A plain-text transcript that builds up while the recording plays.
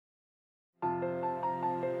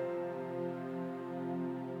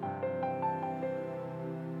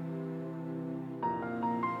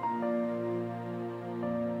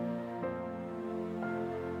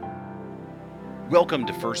Welcome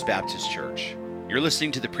to First Baptist Church. You're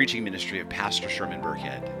listening to the preaching ministry of Pastor Sherman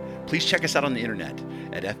Burkhead. Please check us out on the internet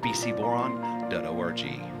at fbcboron.org.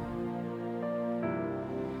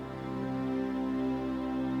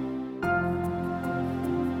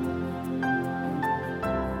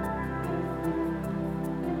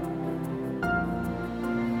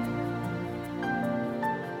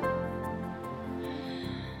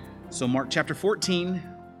 So Mark chapter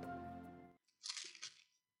 14,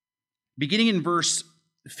 beginning in verse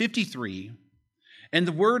 53, and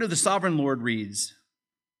the word of the sovereign Lord reads,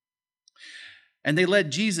 "And they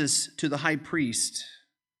led Jesus to the high priest,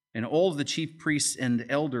 and all of the chief priests and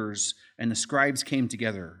elders and the scribes came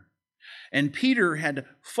together. And Peter had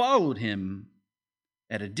followed him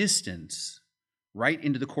at a distance right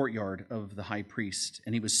into the courtyard of the high priest,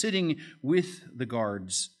 and he was sitting with the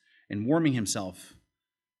guards and warming himself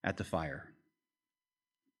at the fire."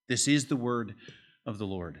 This is the word of the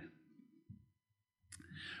Lord.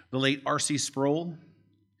 The late R.C. Sproul,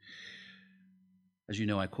 as you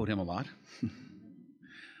know, I quote him a lot.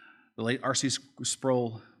 The late R.C.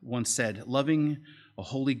 Sproul once said, "Loving a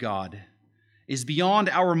holy God is beyond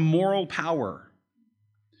our moral power.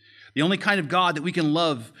 The only kind of God that we can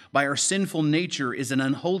love by our sinful nature is an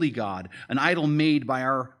unholy God, an idol made by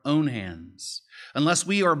our own hands. Unless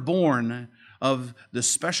we are born of the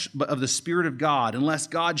Spirit of God, unless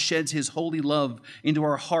God sheds his holy love into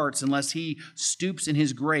our hearts, unless he stoops in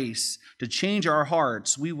his grace to change our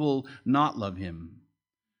hearts, we will not love him.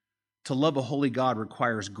 To love a holy God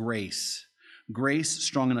requires grace, grace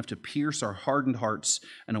strong enough to pierce our hardened hearts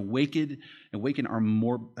and awaken our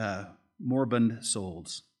moribund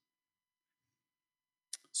souls."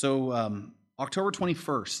 So October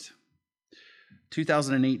 21st,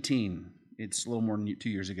 2018, it's a little more than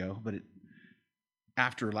 2 years ago, but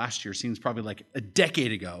after last year seems probably like a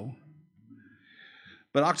decade ago.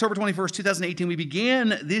 But October 21st, 2018, we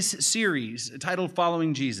began this series titled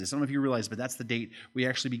Following Jesus. I don't know if you realize, but that's the date we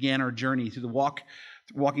actually began our journey through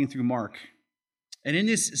walking through Mark. And in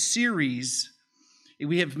this series,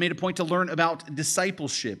 we have made a point to learn about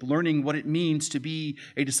discipleship, learning what it means to be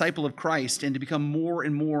a disciple of Christ and to become more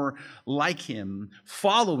and more like him,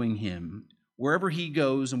 following him wherever he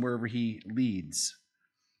goes and wherever he leads.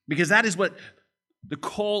 Because that is what the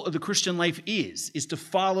call of the Christian life is to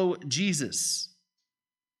follow Jesus.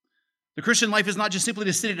 The Christian life is not just simply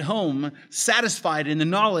to sit at home satisfied in the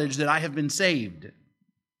knowledge that I have been saved.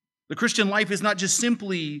 The Christian life is not just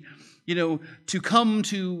simply, to come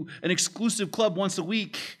to an exclusive club once a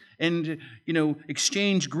week and,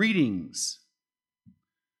 exchange greetings.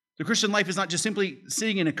 The Christian life is not just simply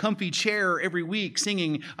sitting in a comfy chair every week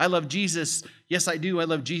singing, "I love Jesus. Yes, I do. I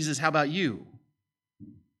love Jesus. How about you?"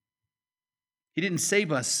 He didn't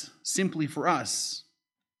save us simply for us.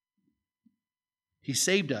 He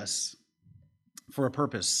saved us for a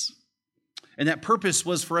purpose. And that purpose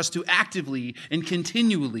was for us to actively and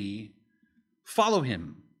continually follow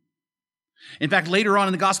him. In fact, later on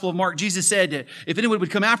in the Gospel of Mark, Jesus said, "If anyone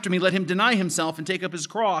would come after me, let him deny himself and take up his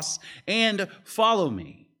cross and follow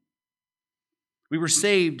me." We were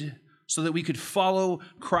saved so that we could follow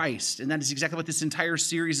Christ. And that is exactly what this entire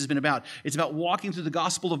series has been about. It's about walking through the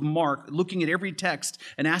Gospel of Mark, looking at every text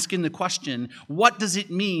and asking the question, what does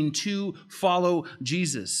it mean to follow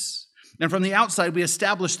Jesus? And from the outside, we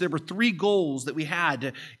established there were 3 goals that we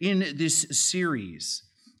had in this series.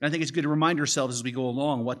 And I think it's good to remind ourselves as we go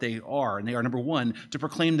along what they are. And they are, number 1, to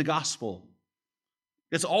proclaim the gospel.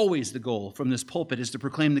 That's always the goal from this pulpit, is to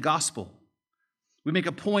proclaim the gospel. We make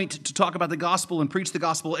a point to talk about the gospel and preach the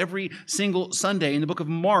gospel every single Sunday. And the book of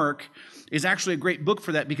Mark is actually a great book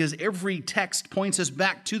for that because every text points us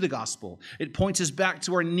back to the gospel. It points us back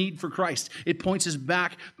to our need for Christ. It points us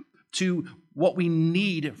back to what we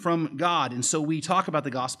need from God. And so we talk about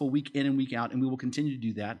the gospel week in and week out, and we will continue to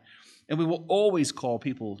do that. And we will always call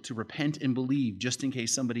people to repent and believe, just in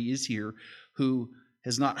case somebody is here who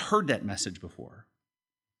has not heard that message before.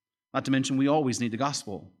 Not to mention, we always need the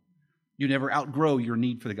gospel. You never outgrow your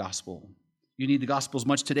need for the gospel. You need the gospel as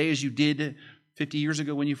much today as you did 50 years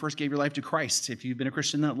ago when you first gave your life to Christ, if you've been a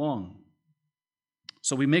Christian that long.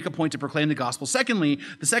 So we make a point to proclaim the gospel. Secondly,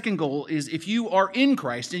 the second goal is if you are in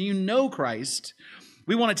Christ and you know Christ,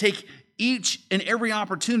 we want to take each and every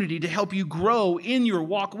opportunity to help you grow in your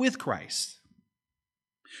walk with Christ.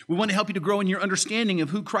 We want to help you to grow in your understanding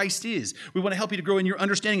of who Christ is. We want to help you to grow in your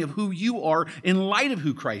understanding of who you are in light of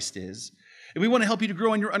who Christ is. And we want to help you to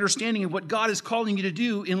grow in your understanding of what God is calling you to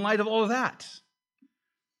do in light of all of that.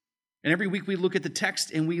 And every week we look at the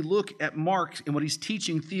text and we look at Mark and what he's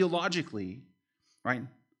teaching theologically, right?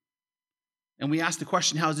 And we ask the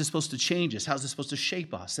question, how is this supposed to change us? How is this supposed to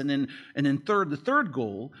shape us? And then third, the third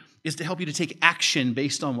goal is to help you to take action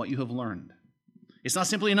based on what you have learned. It's not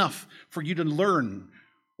simply enough for you to learn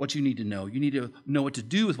what you need to know. You need to know what to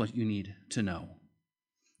do with what you need to know.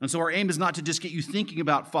 And so our aim is not to just get you thinking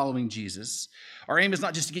about following Jesus. Our aim is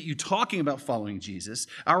not just to get you talking about following Jesus.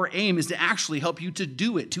 Our aim is to actually help you to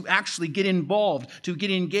do it, to actually get involved, to get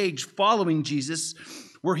engaged following Jesus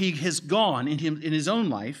where he has gone in his own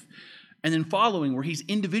life, and then following where he's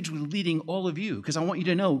individually leading all of you. Because I want you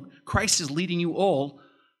to know Christ is leading you all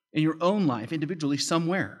in your own life individually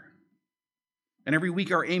somewhere. And every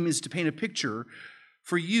week our aim is to paint a picture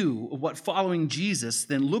for you of what following Jesus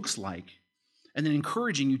then looks like, and then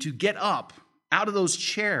encouraging you to get up out of those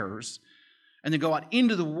chairs and then go out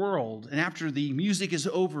into the world. And after the music is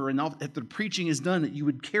over and after the preaching is done, that you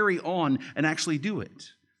would carry on and actually do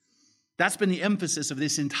it. That's been the emphasis of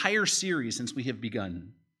this entire series since we have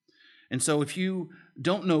begun. And so if you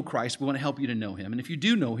don't know Christ, we want to help you to know him. And if you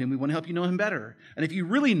do know him, we want to help you know him better. And if you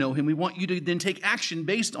really know him, we want you to then take action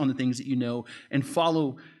based on the things that you know and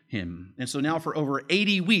follow him. And so now for over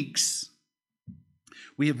 80 weeks,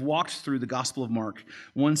 we have walked through the Gospel of Mark,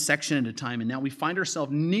 one section at a time, and now we find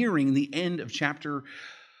ourselves nearing the end of chapter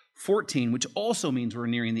 14, which also means we're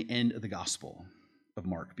nearing the end of the Gospel of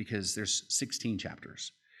Mark, because there's 16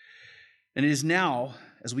 chapters. And it is now,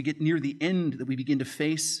 as we get near the end, that we begin to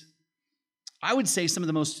face, I would say, some of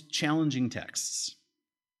the most challenging texts.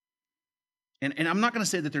 And I'm not going to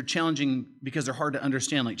say that they're challenging because they're hard to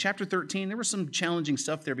understand. Like chapter 13, there was some challenging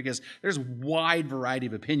stuff there because there's a wide variety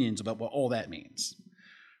of opinions about what all that means.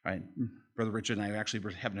 Right? Brother Richard and I actually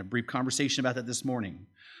were having a brief conversation about that this morning.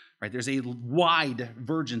 Right? There's a wide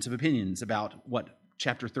divergence of opinions about what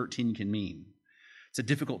chapter 13 can mean. It's a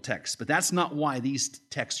difficult text, but that's not why these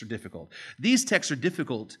texts are difficult. These texts are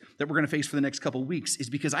difficult that we're going to face for the next couple of weeks is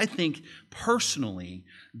because I think personally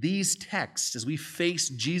these texts, as we face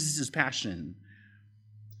Jesus' passion,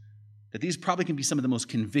 that these probably can be some of the most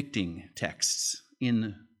convicting texts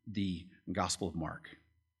in the Gospel of Mark.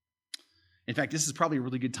 In fact, this is probably a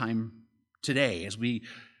really good time today as we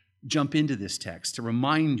jump into this text to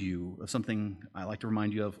remind you of something I like to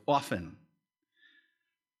remind you of often.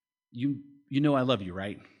 You know I love you,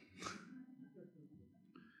 right?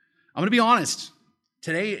 I'm going to be honest.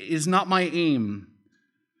 Today is not my aim,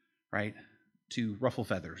 right, to ruffle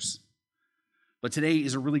feathers. But today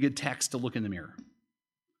is a really good text to look in the mirror.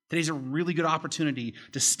 Today's a really good opportunity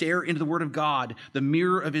to stare into the Word of God, the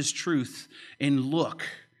mirror of his truth, and look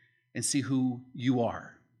and see who you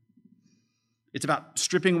are. It's about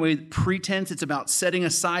stripping away pretense. It's about setting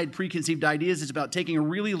aside preconceived ideas. It's about taking a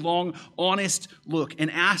really long, honest look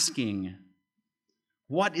and asking,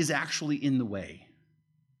 what is actually in the way?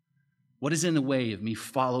 What is in the way of me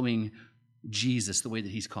following Jesus the way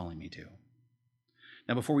that he's calling me to?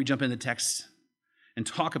 Now, before we jump into the text and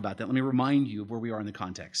talk about that, let me remind you of where we are in the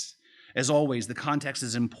context. As always, the context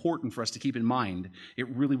is important for us to keep in mind. It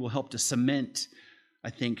really will help to cement, I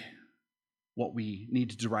think, what we need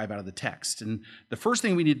to derive out of the text. And the first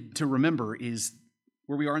thing we need to remember is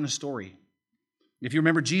where we are in the story. If you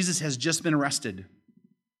remember, Jesus has just been arrested.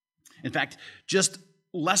 In fact, just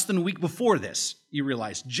less than a week before this, you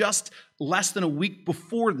realize, just less than a week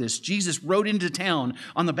before this, Jesus rode into town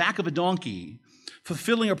on the back of a donkey,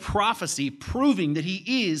 fulfilling a prophecy, proving that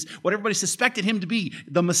he is what everybody suspected him to be,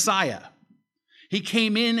 the Messiah. He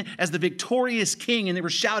came in as the victorious king, and they were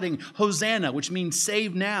shouting, Hosanna, which means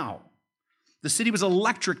save now. The city was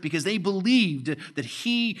electric because they believed that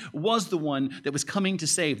he was the one that was coming to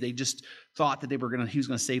save. They just thought that he was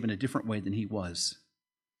going to save in a different way than he was.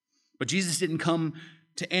 But Jesus didn't come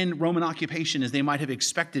to end Roman occupation as they might have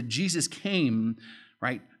expected. Jesus came,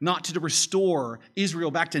 right, not to restore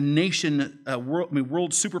Israel back to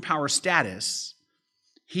world superpower status.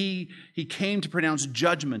 He came to pronounce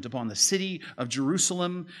judgment upon the city of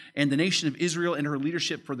Jerusalem and the nation of Israel and her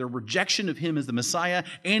leadership for their rejection of him as the Messiah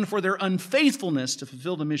and for their unfaithfulness to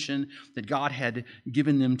fulfill the mission that God had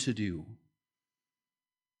given them to do.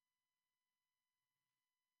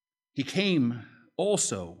 He came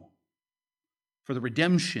also for the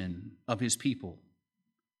redemption of his people,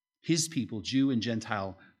 Jew and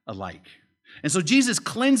Gentile alike. And so Jesus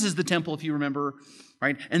cleanses the temple, if you remember,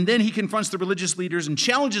 right? And then he confronts the religious leaders and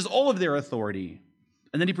challenges all of their authority.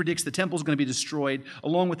 And then he predicts the temple is going to be destroyed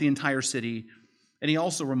along with the entire city. And he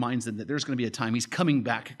also reminds them that there's going to be a time he's coming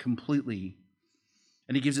back completely.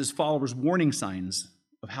 And he gives his followers warning signs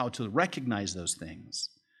of how to recognize those things.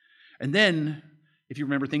 And then, if you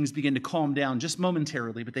remember, things begin to calm down just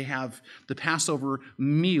momentarily, but they have the Passover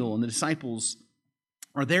meal, and the disciples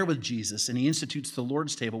are there with Jesus, and he institutes the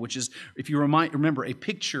Lord's table, which is, if you remember, a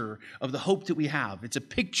picture of the hope that we have. It's a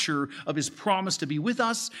picture of his promise to be with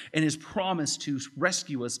us and his promise to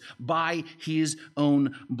rescue us by his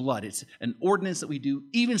own blood. It's an ordinance that we do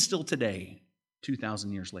even still today,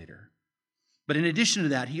 2,000 years later. But in addition to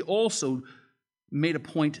that, he also made a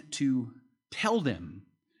point to tell them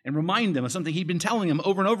and remind them of something he'd been telling them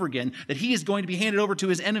over and over again, that he is going to be handed over to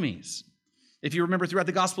his enemies. If you remember throughout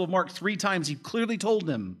the Gospel of Mark, 3 times he clearly told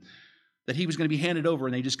them that he was going to be handed over,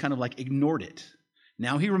 and they just kind of like ignored it.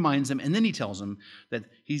 Now he reminds them, and then he tells them that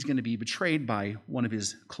he's going to be betrayed by one of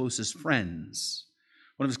his closest friends.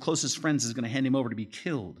 One of his closest friends is going to hand him over to be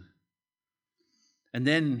killed. And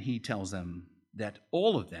then he tells them that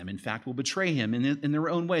all of them, in fact, will betray him in their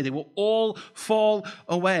own way. They will all fall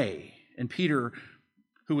away. And Peter,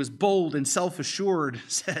 who was bold and self-assured,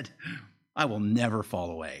 said, "I will never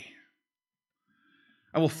fall away.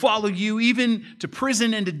 I will follow you even to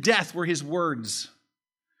prison and to death," were his words.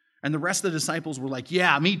 And the rest of the disciples were like,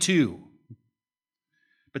 "Yeah, me too."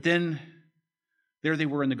 But then there they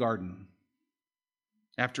were in the garden.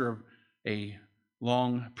 After a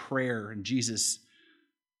long prayer and Jesus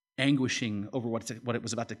anguishing over what it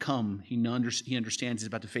was about to come, he understands he's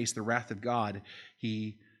about to face the wrath of God.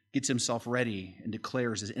 He gets himself ready and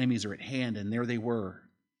declares his enemies are at hand, and there they were.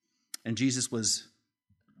 And Jesus was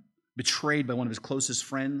betrayed by one of his closest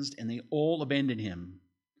friends, and they all abandoned him.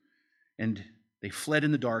 And they fled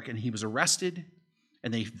in the dark, and he was arrested,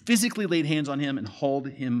 and they physically laid hands on him and hauled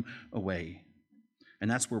him away.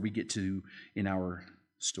 And that's where we get to in our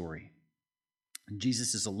story. And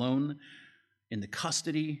Jesus is alone in the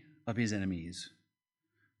custody of his enemies,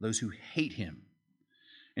 those who hate him.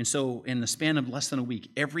 And so in the span of less than a week,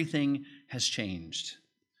 everything has changed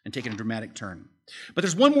and taken a dramatic turn. But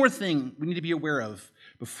there's one more thing we need to be aware of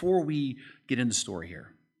before we get into the story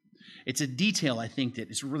here. It's a detail, I think, that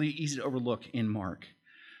is really easy to overlook in Mark.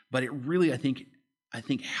 But it really, I think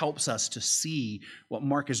helps us to see what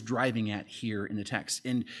Mark is driving at here in the text.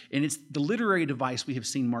 And it's the literary device we have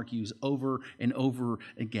seen Mark use over and over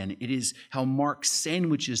again. It is how Mark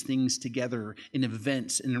sandwiches things together in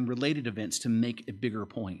events and in related events to make a bigger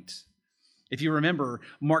point. If you remember,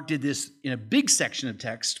 Mark did this in a big section of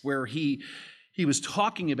text where he was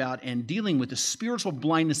talking about and dealing with the spiritual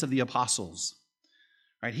blindness of the apostles.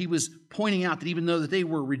 Right? He was pointing out that even though that they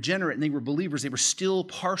were regenerate and they were believers, they were still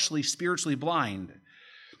partially spiritually blind.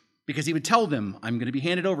 Because he would tell them, "I'm going to be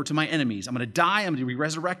handed over to my enemies. I'm going to die. I'm going to be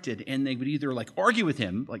resurrected." And they would either like argue with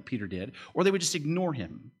him, like Peter did, or they would just ignore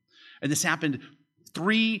him. And this happened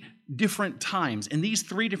 3 different times. And these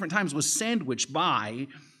 3 different times was sandwiched by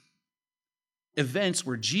events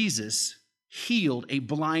where Jesus healed a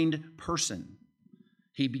blind person.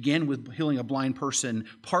 He began with healing a blind person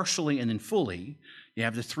partially and then fully. You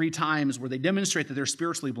have the 3 times where they demonstrate that they're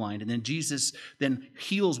spiritually blind, and then Jesus then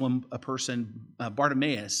heals a person,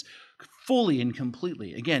 Bartimaeus, fully and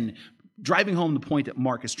completely. Again, driving home the point that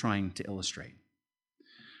Mark is trying to illustrate.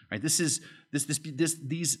 Right? This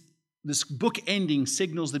book ending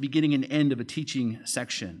signals the beginning and end of a teaching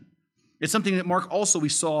section. It's something that Mark also we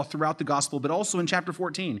saw throughout the gospel, but also in chapter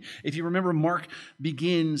 14. If you remember, Mark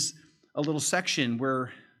begins a little section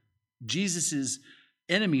where Jesus'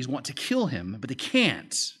 enemies want to kill him, but they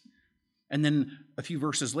can't. And then a few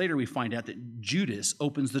verses later, we find out that Judas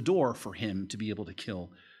opens the door for them to be able to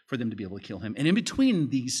kill him. And in between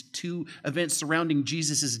these 2 events surrounding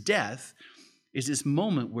Jesus' death is this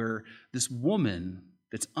moment where this woman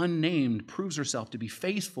that's unnamed proves herself to be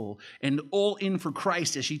faithful and all in for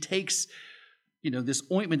Christ as she takes, this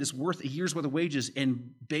ointment that's worth a year's worth of wages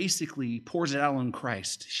and basically pours it out on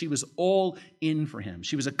Christ. She was all in for him.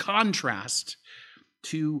 She was a contrast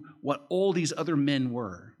to what all these other men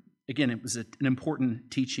were. Again, it was an important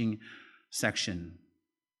teaching section.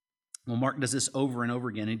 Well, Mark does this over and over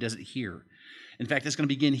again. He does it here. In fact, it's going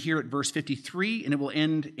to begin here at verse 53, and it will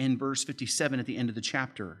end in verse 57 at the end of the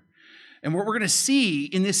chapter. And what we're going to see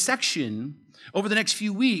in this section over the next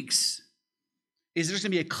few weeks is there's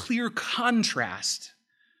going to be a clear contrast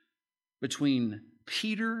between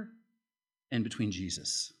Peter and between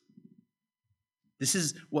Jesus. This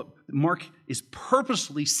is what Mark is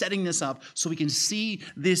purposely setting this up so we can see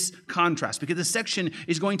this contrast. Because this section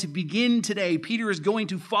is going to begin today. Peter is going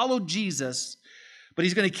to follow Jesus, but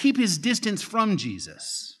he's going to keep his distance from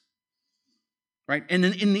Jesus. Right? And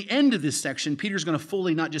then in the end of this section, Peter's going to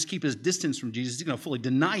fully not just keep his distance from Jesus, he's going to fully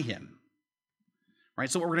deny him.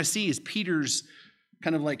 Right? So what we're going to see is Peter's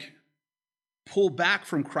kind of like pull back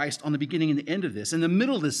from Christ on the beginning and the end of this. In the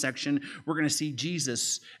middle of this section, we're going to see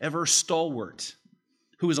Jesus, ever stalwart,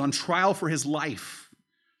 who is on trial for his life.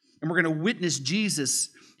 And we're going to witness Jesus,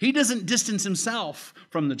 He doesn't distance himself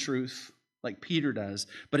from the truth like Peter does,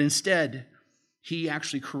 but instead, he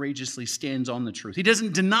actually courageously stands on the truth. He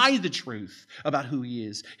doesn't deny the truth about who he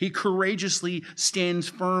is. He courageously stands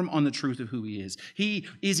firm on the truth of who he is. He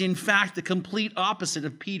is, in fact, the complete opposite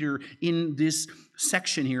of Peter in this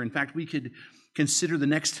section here. In fact, we could consider the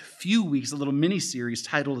next few weeks a little mini-series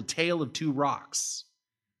titled A Tale of Two Rocks.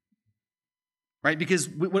 Right? Because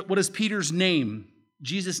what is Peter's name?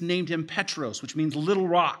 Jesus named him Petros, which means little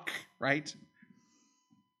rock, right?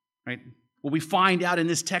 Right? What we find out in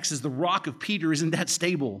this text is the rock of Peter isn't that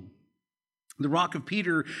stable. The rock of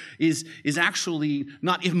Peter is actually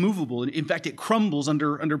not immovable. In fact, it crumbles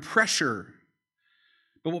under pressure.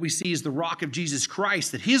 But what we see is the rock of Jesus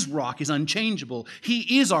Christ, that his rock is unchangeable.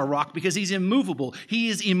 He is our rock because he's immovable. He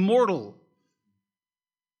is immortal.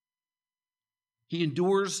 He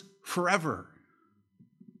endures forever.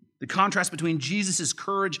 The contrast between Jesus'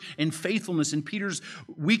 courage and faithfulness and Peter's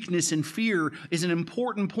weakness and fear is an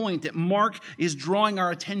important point that Mark is drawing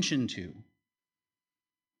our attention to.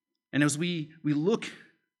 And as we look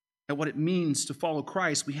at what it means to follow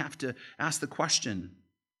Christ, we have to ask the question,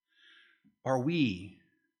 are we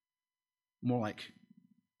more like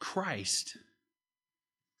Christ,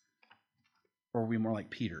 or are we more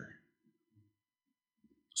like Peter?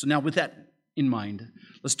 So now with that in mind,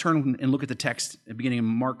 let's turn and look at the text beginning in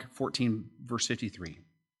Mark 14, verse 53.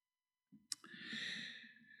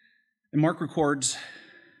 And Mark records,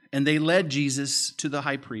 and they led Jesus to the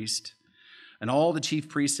high priest, and all the chief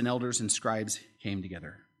priests and elders and scribes came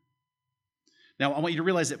together. Now, I want you to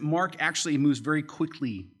realize that Mark actually moves very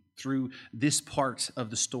quickly through this part of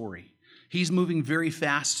the story. He's moving very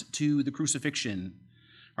fast to the crucifixion,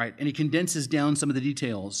 right? And he condenses down some of the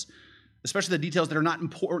details, especially the details that are not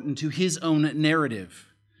important to his own narrative,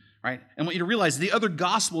 right? And I want you to realize the other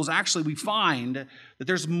Gospels, actually, we find that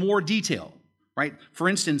there's more detail, right? For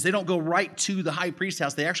instance, they don't go right to the high priest's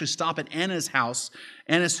house. They actually stop at Annas' house,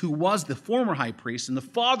 Annas, who was the former high priest and the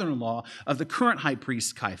father-in-law of the current high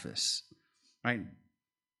priest, Caiaphas, right?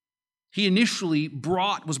 He initially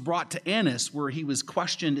was brought to Annas, where he was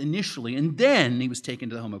questioned initially, and then he was taken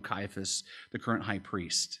to the home of Caiaphas, the current high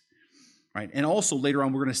priest. Right, and also later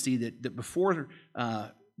on, we're going to see that before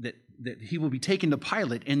that he will be taken to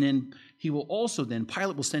Pilate, and then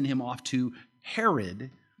Pilate will send him off to Herod,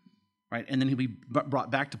 right, and then he'll be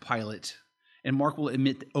brought back to Pilate. And Mark will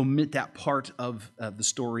omit that part of the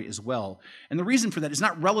story as well. And the reason for that is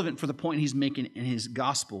not relevant for the point he's making in his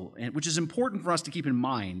gospel, which is important for us to keep in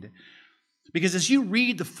mind. Because as you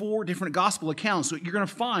read the 4 different gospel accounts, what you're going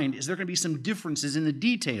to find is there are going to be some differences in the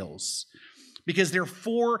details. Because there are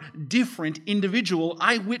 4 different individual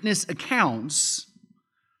eyewitness accounts,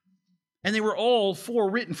 and they were all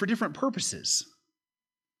 4 written for different purposes.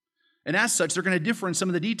 And as such, they're going to differ in some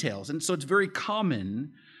of the details. And so it's very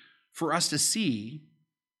common for us to see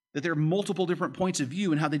that there are multiple different points of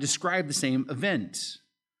view in how they describe the same event.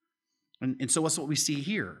 And so that's what we see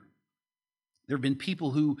here. There have been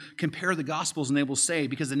people who compare the Gospels, and they will say,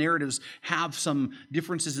 because the narratives have some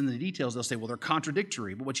differences in the details, they'll say, well, they're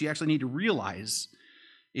contradictory. But what you actually need to realize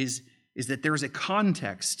is that there is a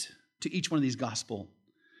context to each one of these Gospels.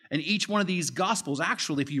 And each one of these Gospels,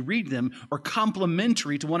 actually, if you read them, are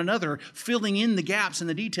complementary to one another, filling in the gaps and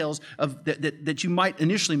the details of that you might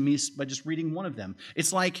initially miss by just reading one of them.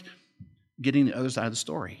 It's like getting the other side of the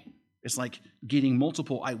story. It's like getting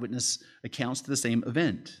multiple eyewitness accounts to the same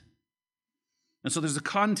event. And so there's a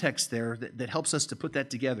context there that helps us to put that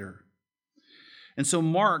together. And so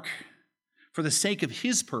Mark, for the sake of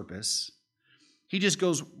his purpose, he just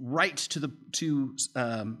goes right to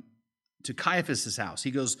Caiaphas' house. He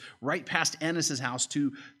goes right past Annas' house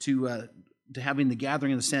to having the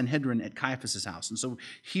gathering of the Sanhedrin at Caiaphas' house. And so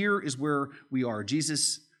here is where we are.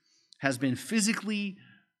 Jesus has been physically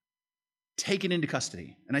taken into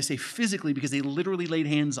custody. And I say physically because they literally laid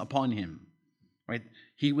hands upon him. Right?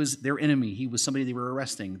 He was their enemy. He was somebody they were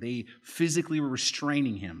arresting. They physically were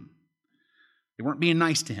restraining him. They weren't being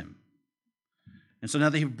nice to him. And so now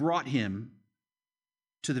they have brought him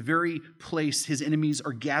to the very place his enemies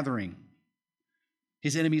are gathering.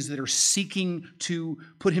 His enemies that are seeking to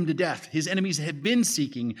put him to death. His enemies have been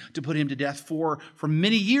seeking to put him to death for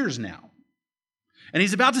many years now. And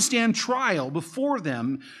he's about to stand trial before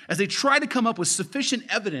them as they try to come up with sufficient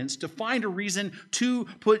evidence to find a reason to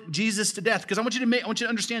put Jesus to death. Because I want you to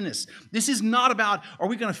understand this. This is not about, are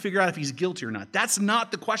we going to figure out if he's guilty or not? That's not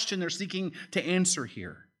the question they're seeking to answer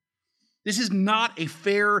here. This is not a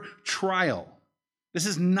fair trial. This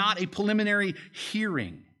is not a preliminary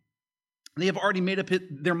hearing. They have already made up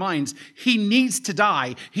their minds. He needs to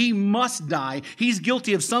die. He must die. He's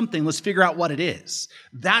guilty of something. Let's figure out what it is.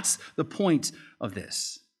 That's the point of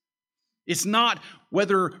this. It's not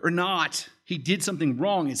whether or not he did something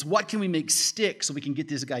wrong. It's what can we make stick so we can get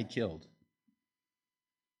this guy killed.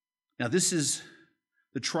 Now, this is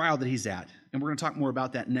the trial that he's at, and we're going to talk more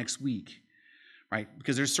about that next week, right?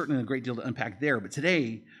 Because there's certainly a great deal to unpack there. But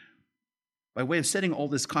today, by way of setting all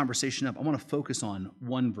this conversation up, I want to focus on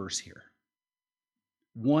one verse here.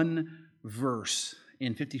 One verse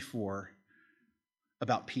in 54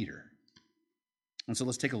 about Peter. And so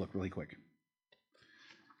let's take a look really quick.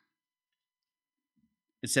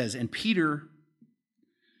 It says, and Peter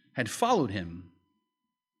had followed him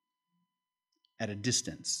at a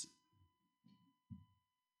distance.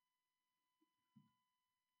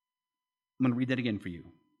 I'm going to read that again for you. I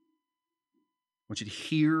want you to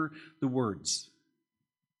hear the words.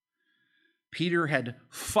 Peter had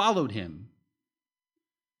followed him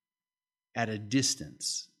at a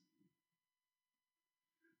distance.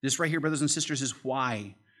 This right here, brothers and sisters, is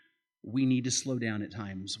why we need to slow down at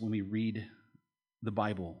times when we read the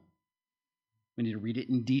Bible. We need to read it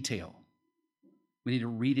in detail. We need to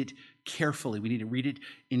read it carefully. We need to read it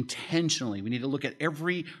intentionally. We need to look at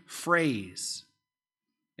every phrase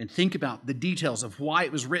and think about the details of why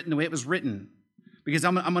it was written the way it was written. Because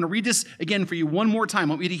I'm going to read this again for you one more time.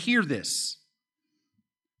 I want you to hear this.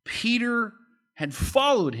 Peter had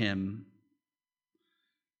followed him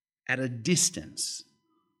at a distance.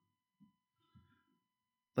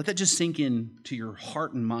 Let that just sink in to your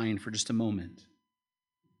heart and mind for just a moment.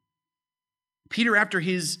 Peter, after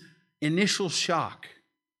his initial shock,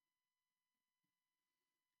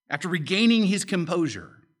 after regaining his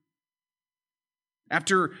composure,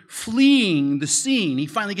 after fleeing the scene, he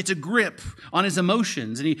finally gets a grip on his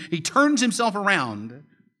emotions and he turns himself around,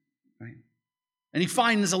 right? And he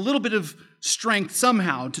finds a little bit of strength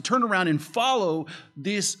somehow to turn around and follow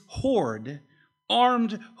this horde,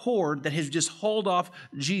 armed horde that has just hauled off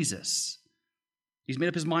Jesus. He's made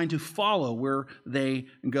up his mind to follow where they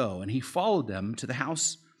go. And he followed them to the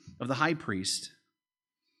house of the high priest.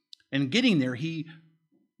 And getting there, he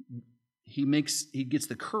gets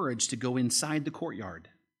the courage to go inside the courtyard.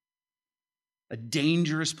 A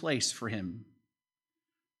dangerous place for him.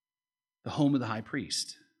 The home of the high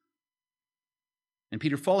priest. And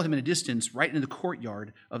Peter followed him at a distance right into the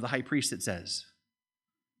courtyard of the high priest, it says.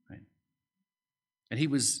 Right? And he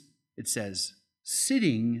was, it says,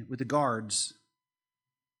 sitting with the guards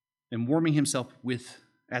and warming himself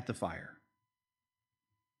at the fire.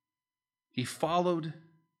 He followed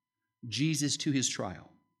Jesus to his trial.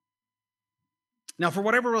 Now, for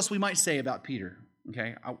whatever else we might say about Peter,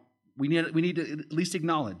 okay, we need to at least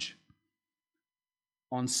acknowledge,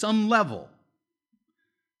 on some level,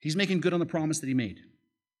 he's making good on the promise that he made.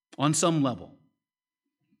 On some level.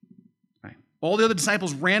 Right. All the other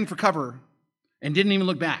disciples ran for cover and didn't even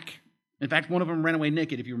look back. In fact, one of them ran away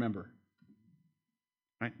naked, if you remember.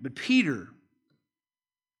 Right? But Peter,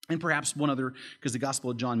 and perhaps one other, because the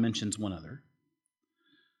Gospel of John mentions one other,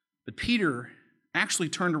 but Peter actually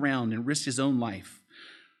turned around and risked his own life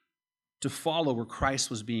to follow where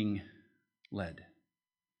Christ was being led.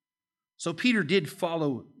 So Peter did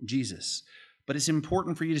follow Jesus, but it's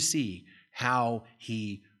important for you to see how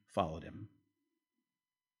he followed him.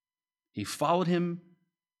 He followed him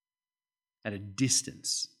at a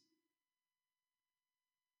distance.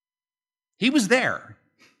 He was there,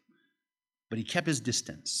 but he kept his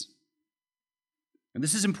distance. And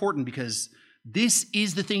this is important because this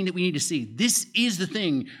is the thing that we need to see. This is the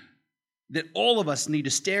thing that all of us need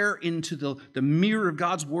to stare into the mirror of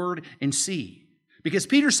God's word and see. Because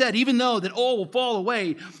Peter said, even though that all will fall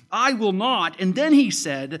away, I will not. And then he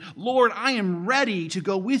said, Lord, I am ready to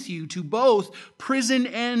go with you to both prison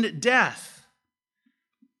and death.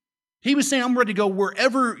 He was saying, I'm ready to go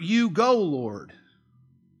wherever you go, Lord.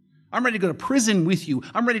 I'm ready to go to prison with you.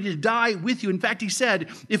 I'm ready to die with you. In fact, he said,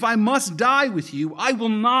 if I must die with you, I will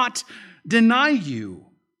not deny you.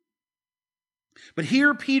 But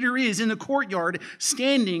here Peter is in the courtyard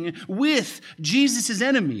standing with Jesus'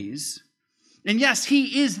 enemies. And yes,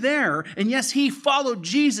 he is there. And yes, he followed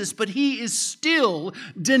Jesus, but he is still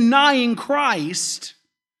denying Christ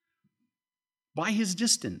by his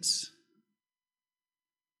distance.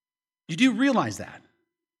 You do realize that?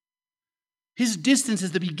 His distance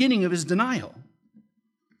is the beginning of his denial.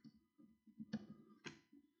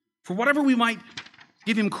 For whatever we might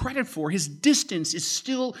give him credit for, his distance is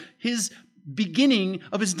still his beginning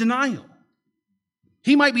of his denial.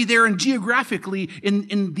 He might be there geographically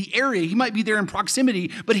in the area. He might be there in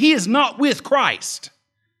proximity, but he is not with Christ.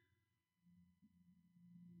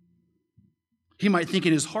 He might think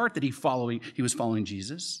in his heart that he was following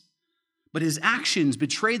Jesus, but his actions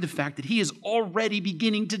betray the fact that he is already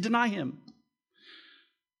beginning to deny him.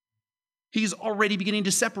 He's already beginning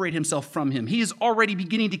to separate himself from him. He is already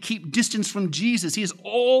beginning to keep distance from Jesus. He is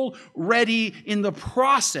already in the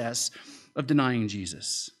process of denying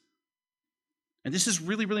Jesus. And this is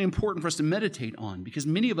really, really important for us to meditate on, because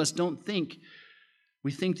many of us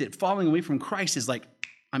we think that falling away from Christ is like,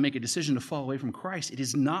 I make a decision to fall away from Christ. It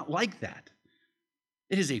is not like that.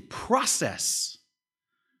 It is a process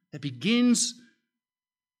that begins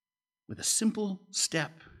with a simple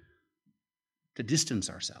step to distance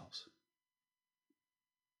ourselves.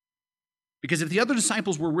 Because if the other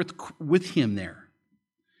disciples were with him there,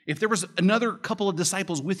 if there was another couple of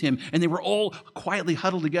disciples with him and they were all quietly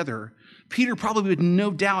huddled together, Peter probably would no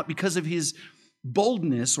doubt, because of his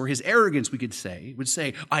boldness or his arrogance, we could say, would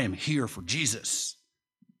say, I am here for Jesus.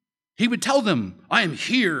 He would tell them, I am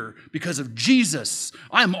here because of Jesus.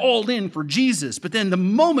 I am all in for Jesus. But then the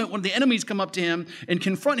moment when the enemies come up to him and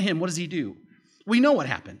confront him, what does he do? We know what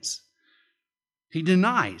happens. He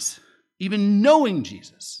denies even knowing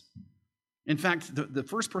Jesus. In fact, the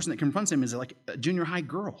first person that confronts him is like a junior high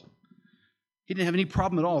girl. He didn't have any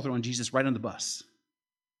problem at all throwing Jesus right on the bus.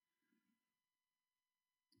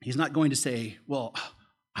 He's not going to say, well,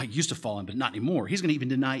 I used to follow him, but not anymore. He's going to even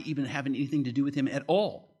deny even having anything to do with him at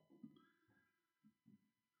all.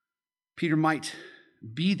 Peter might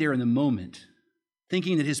be there in the moment,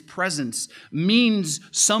 thinking that his presence means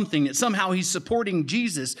something, that somehow he's supporting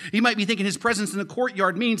Jesus. He might be thinking his presence in the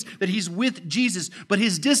courtyard means that he's with Jesus, but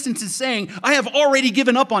his distance is saying, I have already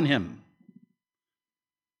given up on him.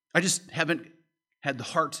 I just haven't had the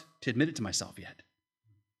heart to admit it to myself yet.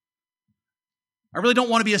 I really don't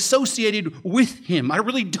want to be associated with him. I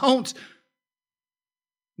really don't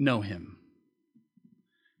know him.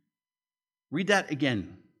 Read that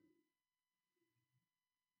again.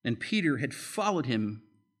 And Peter had followed him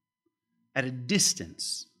at a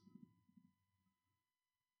distance.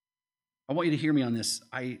 I want you to hear me on this.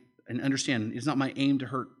 And understand, it's not my aim to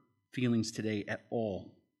hurt feelings today at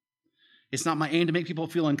all. It's not my aim to make people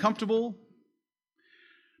feel uncomfortable,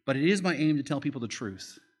 but it is my aim to tell people the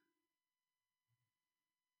truth.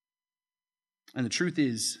 And the truth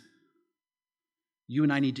is, you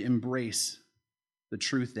and I need to embrace the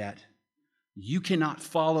truth that you cannot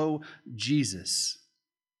follow Jesus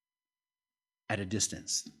at a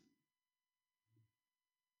distance.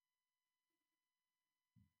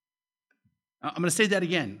 I'm going to say that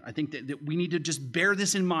again. I think that we need to just bear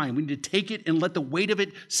this in mind. We need to take it and let the weight of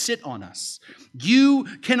it sit on us. You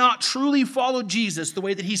cannot truly follow Jesus the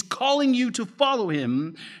way that he's calling you to follow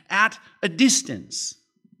him at a distance.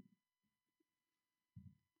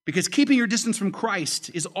 Because keeping your distance from Christ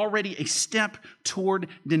is already a step toward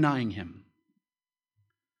denying him.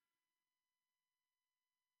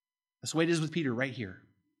 That's the way it is with Peter right here.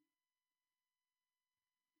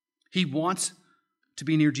 He wants to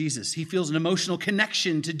be near Jesus. He feels an emotional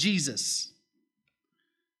connection to Jesus.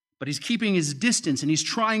 But he's keeping his distance, and he's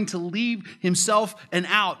trying to leave himself an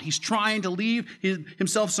out. He's trying to leave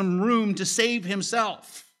himself some room to save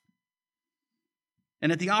himself.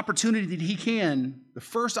 And at the opportunity that he can, the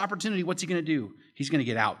first opportunity, what's he going to do? He's going to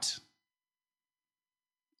get out.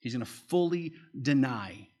 He's going to fully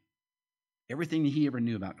deny everything that he ever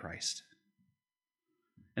knew about Christ.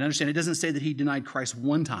 And understand, it doesn't say that he denied Christ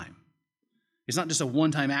one time. It's not just a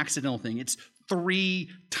one-time accidental thing. It's 3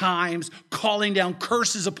 times calling down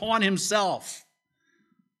curses upon himself.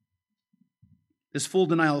 This full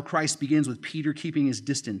denial of Christ begins with Peter keeping his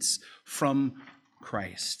distance from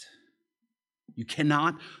Christ. You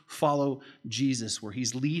cannot follow Jesus where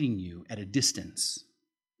he's leading you at a distance.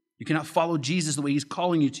 You cannot follow Jesus the way he's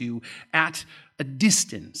calling you to at a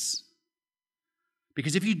distance.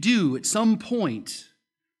 Because if you do, at some point,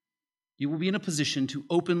 you will be in a position to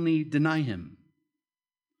openly deny him.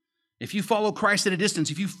 If you follow Christ at a distance,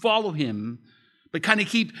 if you follow him, but kind of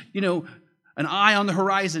keep, an eye on the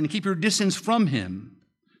horizon, keep your distance from him,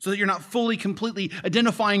 so that you're not fully, completely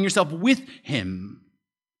identifying yourself with him,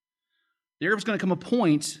 there's going to come a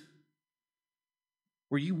point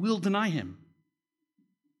where you will deny him.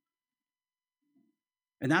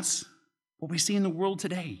 And that's what we see in the world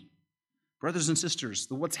today. Brothers and sisters,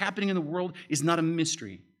 what's happening in the world is not a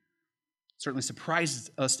mystery. It certainly surprises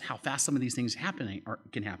us how fast some of these things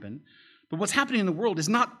can happen. But what's happening in the world is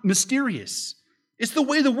not mysterious. It's the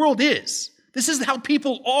way the world is. This is how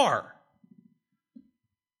people are.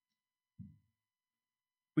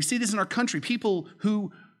 We see this in our country. People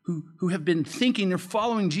who have been thinking they're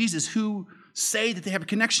following Jesus, who say that they have a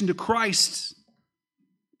connection to Christ,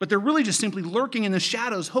 but they're really just simply lurking in the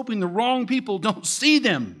shadows, hoping the wrong people don't see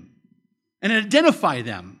them and identify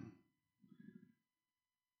them.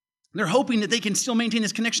 They're hoping that they can still maintain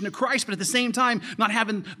this connection to Christ, but at the same time, not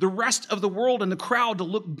having the rest of the world and the crowd to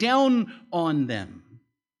look down on them.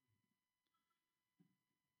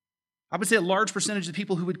 I would say a large percentage of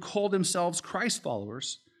people who would call themselves Christ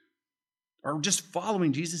followers are just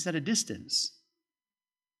following Jesus at a distance.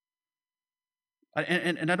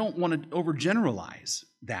 And I don't want to overgeneralize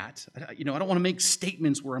that. I don't want to make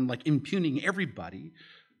statements where I'm like impugning everybody.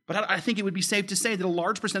 But I think it would be safe to say that a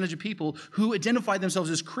large percentage of people who identify themselves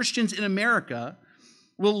as Christians in America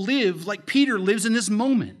will live like Peter lives in this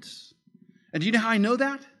moment. And do you know how I know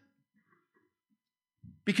that?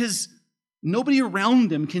 Because nobody around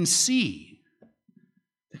them can see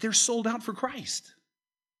that they're sold out for Christ.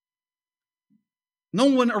 No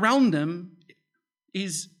one around them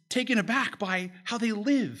is taken aback by how they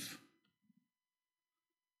live.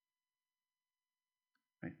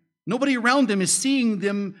 Right? Nobody around them is seeing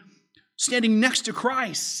them standing next to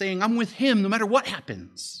Christ, saying, I'm with him no matter what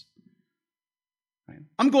happens. Right?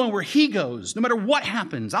 I'm going where he goes, no matter what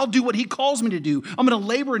happens. I'll do what he calls me to do. I'm going to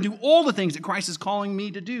labor and do all the things that Christ is calling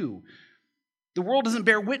me to do. The world doesn't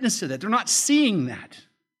bear witness to that. They're not seeing that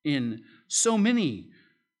in so many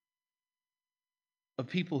of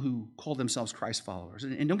people who call themselves Christ followers.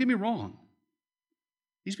 And don't get me wrong.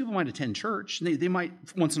 These people might attend church. They might,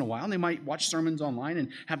 once in a while, and they might watch sermons online and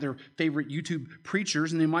have their favorite YouTube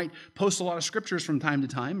preachers, and they might post a lot of scriptures from time to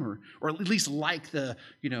time, or at least like the,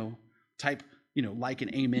 type, like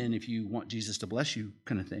an amen if you want Jesus to bless you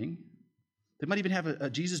kind of thing. They might even have a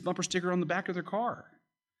Jesus bumper sticker on the back of their car.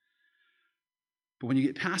 But when you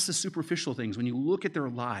get past the superficial things, when you look at their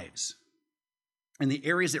lives and the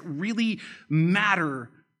areas that really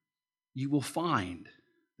matter, you will find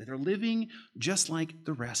that they're living just like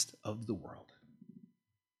the rest of the world.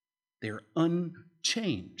 They're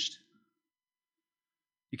unchanged.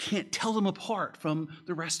 You can't tell them apart from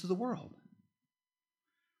the rest of the world.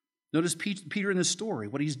 Notice Peter in this story,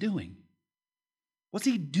 what he's doing. What's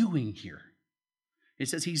he doing here? It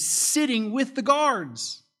says he's sitting with the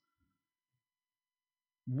guards,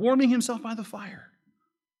 warming himself by the fire.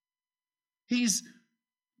 He's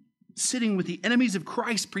sitting with the enemies of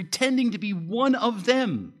Christ, pretending to be one of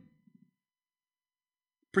them,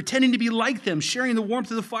 pretending to be like them, sharing the warmth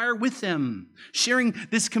of the fire with them, sharing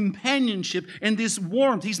this companionship and this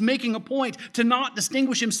warmth. He's making a point to not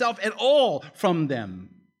distinguish himself at all from them.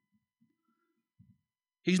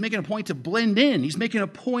 He's making a point to blend in. He's making a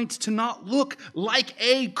point to not look like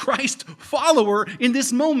a Christ follower in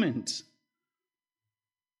this moment.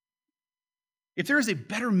 If there is a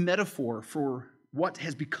better metaphor for what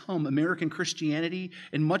has become American Christianity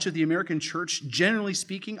and much of the American church, generally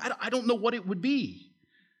speaking, I don't know what it would be.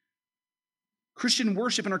 Christian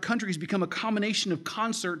worship in our country has become a combination of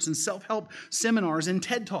concerts and self-help seminars and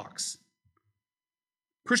TED Talks.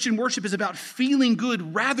 Christian worship is about feeling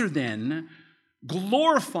good rather than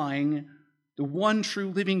glorifying the one true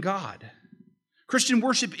living God. Christian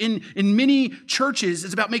worship in many churches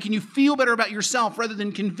is about making you feel better about yourself rather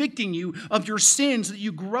than convicting you of your sins so that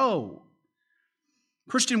you grow.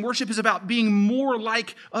 Christian worship is about being more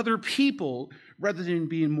like other people rather than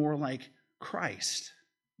being more like Christ.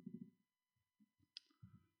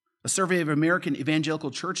 A survey of American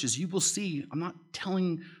evangelical churches, you will see, I'm not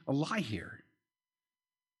telling a lie here.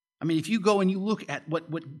 I mean, if you go and you look at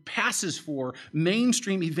what passes for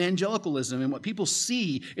mainstream evangelicalism and what people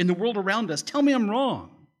see in the world around us, tell me I'm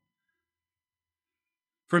wrong.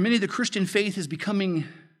 For many, the Christian faith has become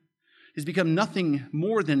nothing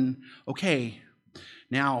more than, okay,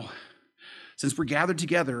 now, since we're gathered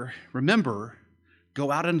together, remember,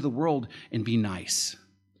 go out into the world and be nice.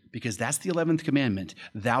 Because that's the 11th commandment,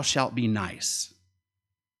 thou shalt be nice.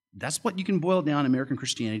 That's what you can boil down American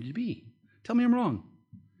Christianity to be. Tell me I'm wrong.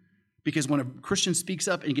 Because when a Christian speaks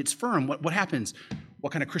up and gets firm, what happens?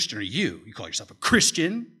 What kind of Christian are you? You call yourself a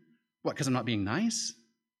Christian? What, because I'm not being nice?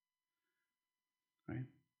 Right?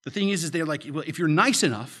 The thing is they're like, well, if you're nice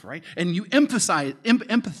enough, right, and you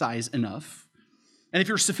empathize enough, and if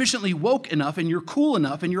you're sufficiently woke enough, and you're cool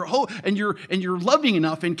enough, and you're loving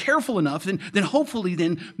enough and careful enough, then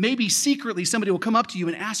hopefully maybe secretly somebody will come up to you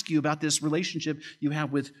and ask you about this relationship you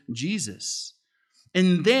have with Jesus.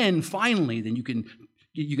 And then finally,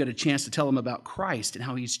 you got a chance to tell them about Christ and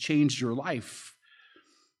how he's changed your life.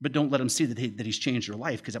 But don't let them see that he's changed your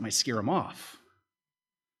life, because that might scare them off.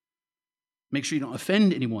 Make sure you don't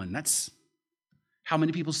offend anyone. That's how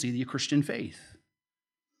many people see the Christian faith.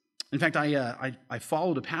 In fact, I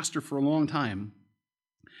followed a pastor for a long time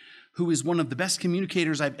who is one of the best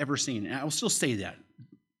communicators I've ever seen. And I will still say that.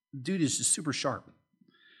 Dude is just super sharp.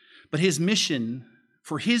 But his mission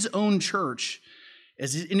for his own church,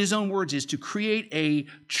 as in his own words, is to create a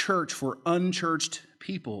church for unchurched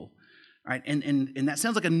people right? And that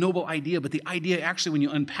sounds like a noble idea, but the idea actually, when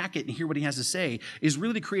you unpack it and hear what he has to say, is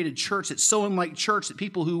really to create a church that's so unlike church that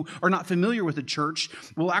people who are not familiar with the church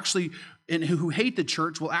will actually, and who hate the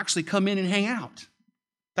church, will actually come in and hang out.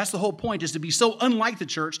 That's the whole point, is to be so unlike the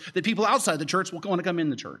church that people outside the church will want to come in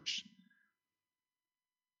the church.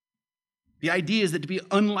 The idea is that to be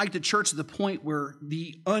unlike the church to the point where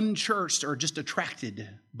the unchurched are just attracted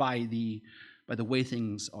by the way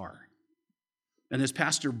things are. And this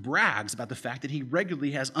pastor brags about the fact that he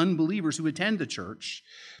regularly has unbelievers who attend the church,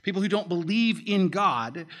 people who don't believe in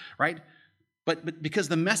God, right? But because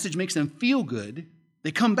the message makes them feel good,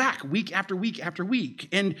 they come back week after week after week.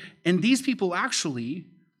 And these people actually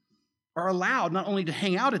are allowed not only to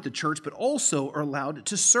hang out at the church, but also are allowed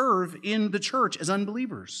to serve in the church as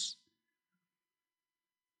unbelievers.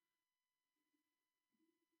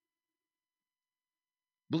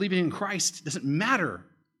 Believing in Christ doesn't matter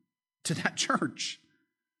to that church.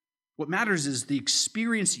 What matters is the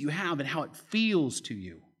experience that you have and how it feels to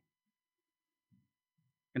you.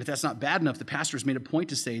 And if that's not bad enough, the pastor has made a point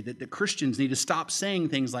to say that Christians need to stop saying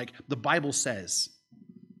things like, the Bible says.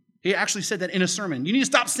 He actually said that in a sermon. You need to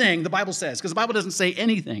stop saying the Bible says, because the Bible doesn't say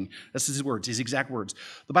anything. That's his words, his exact words.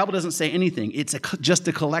 The Bible doesn't say anything. It's just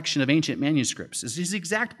a collection of ancient manuscripts. It's his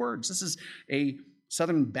exact words. This is a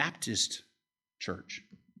Southern Baptist church.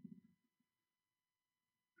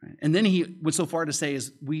 And then he went so far to say,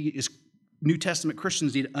 we as New Testament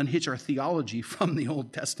Christians need to unhitch our theology from the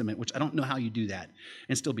Old Testament, which I don't know how you do that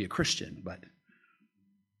and still be a Christian. But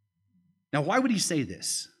now, why would he say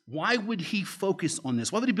this? Why would he focus on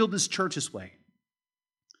this? Why would he build this church this way?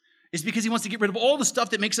 It's because he wants to get rid of all the stuff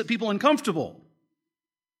that makes people uncomfortable.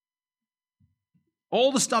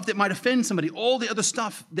 All the stuff that might offend somebody, all the other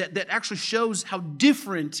stuff that actually shows how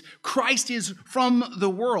different Christ is from the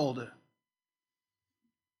world.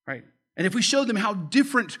 Right? And if we show them how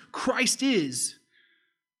different Christ is,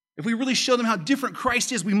 if we really show them how different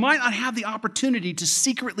Christ is, we might not have the opportunity to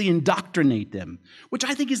secretly indoctrinate them, which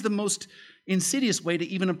I think is the most insidious way to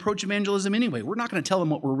even approach evangelism anyway. We're not going to tell them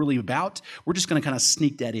what we're really about. We're just going to kind of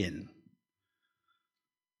sneak that in.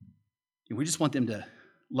 And we just want them to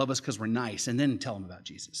love us because we're nice and then tell them about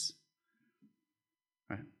Jesus.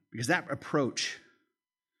 Right? Because that approach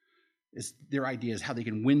is their idea is how they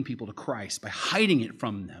can win people to Christ by hiding it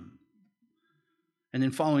from them. And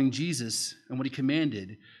then following Jesus and what he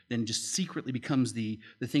commanded then just secretly becomes the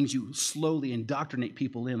things you slowly indoctrinate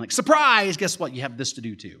people in. Like, surprise, guess what? You have this to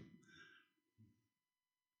do too.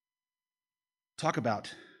 Talk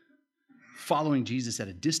about following Jesus at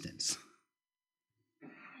a distance.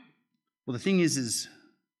 Well, the thing is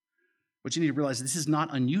what you need to realize, this is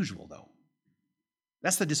not unusual, though.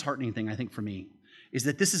 That's the disheartening thing, I think, for me, is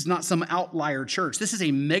that this is not some outlier church. This is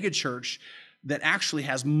a mega church that actually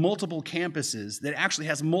has multiple campuses, that actually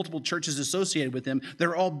has multiple churches associated with them.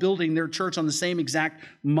 They're all building their church on the same exact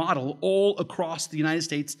model all across the United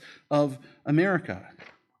States of America.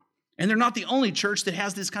 And they're not the only church that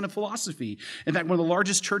has this kind of philosophy. In fact, one of the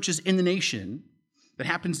largest churches in the nation that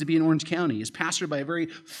happens to be in Orange County is pastored by a very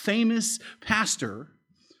famous pastor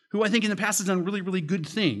who I think in the past has done really, really good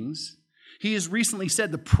things. He has recently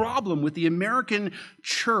said the problem with the American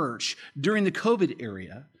church during the COVID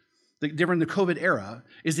era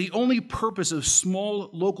is the only purpose of small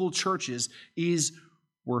local churches is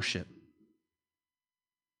worship.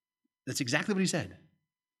 That's exactly what he said.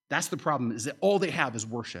 That's the problem, is that all they have is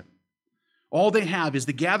worship. All they have is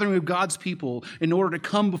the gathering of God's people in order to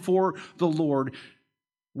come before the Lord,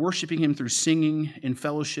 worshiping him through singing and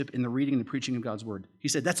fellowship and the reading and the preaching of God's word. He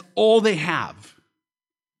said that's all they have.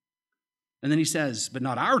 And then he says, but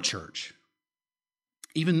not our church.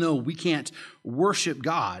 Even though we can't worship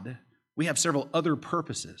God, we have several other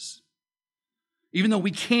purposes. Even though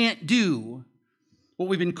we can't do what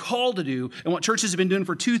we've been called to do and what churches have been doing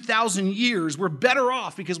for 2,000 years, we're better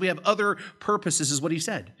off because we have other purposes, is what he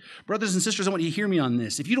said. Brothers and sisters, I want you to hear me on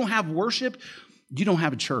this. If you don't have worship, you don't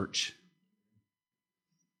have a church.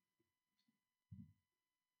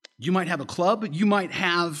 You might have a club. You might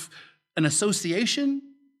have an association.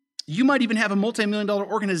 You might even have a multi-million-dollar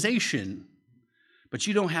organization, but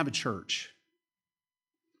you don't have a church.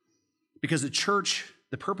 Because the church,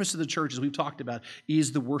 the purpose of the church, as we've talked about,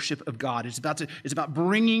 is the worship of God. It's about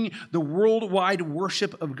bringing the worldwide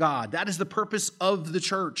worship of God. That is the purpose of the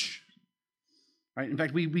church. Right? In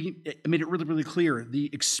fact, we made it really, really clear.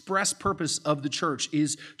 The express purpose of the church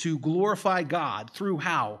is to glorify God through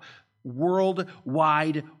how?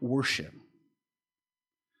 Worldwide worship.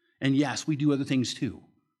 And yes, we do other things too,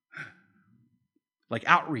 like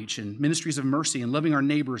outreach and ministries of mercy and loving our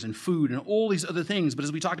neighbors and food and all these other things. But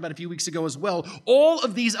as we talked about a few weeks ago as well, all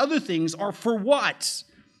of these other things are for what?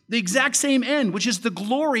 The exact same end, which is the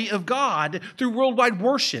glory of God through worldwide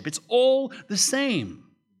worship. It's all the same.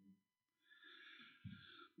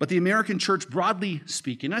 But the American church, broadly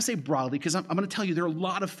speaking, and I say broadly because I'm going to tell you there are a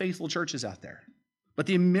lot of faithful churches out there. But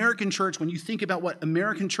the American church, when you think about what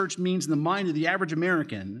American church means in the mind of the average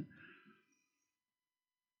American,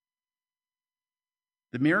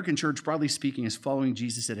 the American church, broadly speaking, is following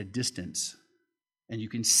Jesus at a distance, and you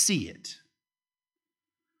can see it.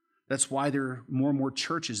 That's why there are more and more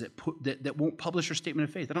churches that won't publish their statement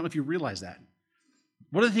of faith. I don't know if you realize that.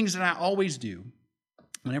 One of the things that I always do,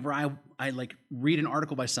 whenever I read an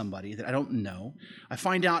article by somebody that I don't know, I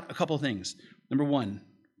find out a couple of things. Number one,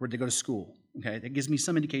 where they go to school. Okay, that gives me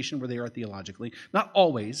some indication where they are theologically. Not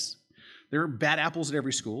always. There are bad apples at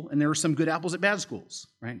every school, and there are some good apples at bad schools,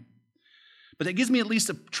 right? But that gives me at least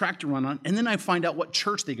a track to run on, and then I find out what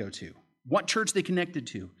church they go to, what church they connected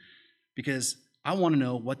to, because I want to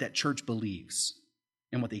know what that church believes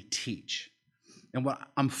and what they teach. And what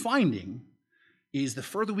I'm finding is the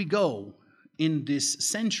further we go in this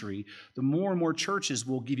century, the more and more churches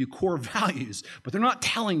will give you core values, but they're not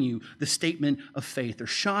telling you the statement of faith. They're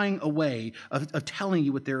shying away of telling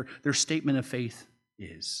you what their statement of faith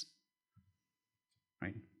is.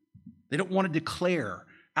 Right? They don't want to declare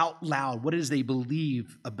out loud what it is they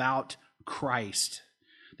believe about Christ.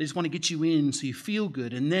 They just want to get you in so you feel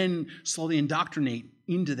good and then slowly indoctrinate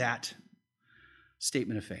into that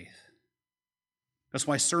statement of faith. That's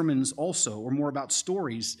why sermons also are more about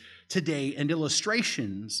stories today and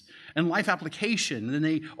illustrations and life application than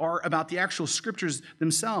they are about the actual scriptures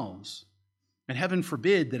themselves. And heaven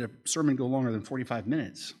forbid that a sermon go longer than 45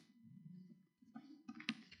 minutes.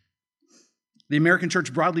 The American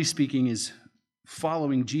church, broadly speaking, is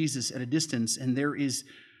following Jesus at a distance, and there is,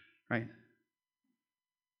 right,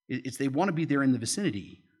 they want to be there in the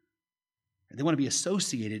vicinity. They want to be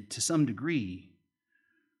associated to some degree,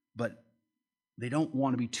 but they don't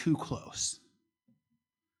want to be too close.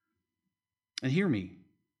 And hear me.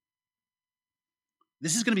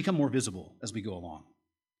 This is going to become more visible as we go along.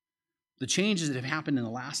 The changes that have happened in the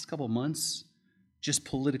last couple of months, just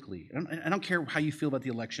politically. I don't care how you feel about the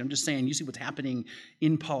election. I'm just saying, you see what's happening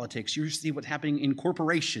in politics. You see what's happening in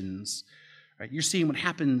corporations. Right? You're seeing what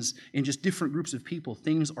happens in just different groups of people.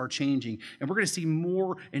 Things are changing. And we're going to see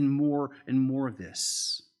more and more and more of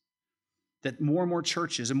this. That more and more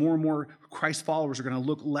churches and more Christ followers are going to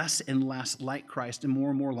look less and less like Christ and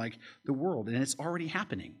more like the world. And it's already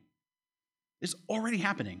happening. It's already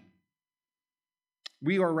happening.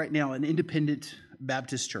 We are right now an independent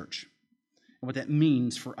Baptist church. And what that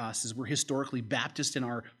means for us is we're historically Baptist in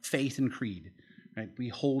our faith and creed. Right? We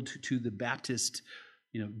hold to the Baptist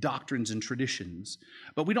doctrines and traditions.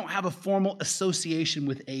 But we don't have a formal association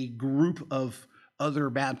with a group of other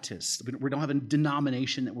Baptists. We don't have a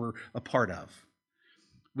denomination that we're a part of.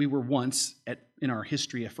 We were once, in our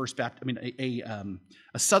history,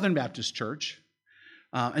 a Southern Baptist church.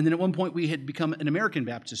 And then at one point we had become an American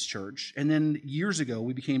Baptist church. And then years ago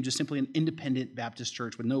we became just simply an independent Baptist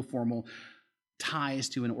church with no formal ties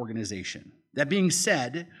to an organization. That being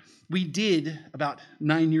said, we did, about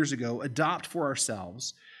 9 years ago, adopt for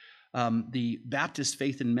ourselves the Baptist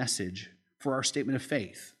faith and message for our statement of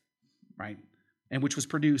faith, right? And which was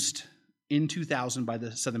produced in 2000 by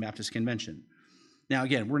the Southern Baptist Convention. Now,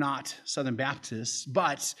 again, we're not Southern Baptists,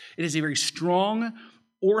 but it is a very strong,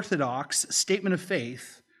 orthodox statement of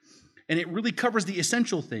faith, and it really covers the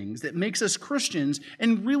essential things that makes us Christians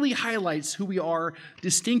and really highlights who we are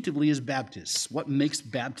distinctively as Baptists, what makes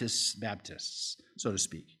Baptists Baptists, so to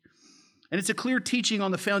speak. And it's a clear teaching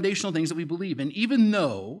on the foundational things that we believe. And even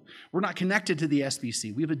though we're not connected to the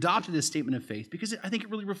SBC, we've adopted this statement of faith because I think it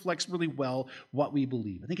really reflects really well what we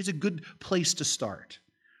believe. I think it's a good place to start.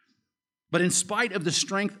 But in spite of the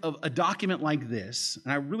strength of a document like this,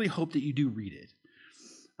 and I really hope that you do read it,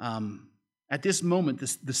 at this moment,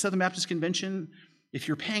 the Southern Baptist Convention, if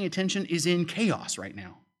you're paying attention, is in chaos right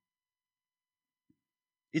now.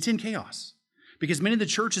 It's in chaos. Because many of the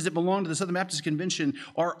churches that belong to the Southern Baptist Convention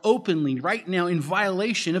are openly, right now, in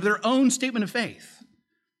violation of their own statement of faith.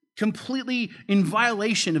 Completely in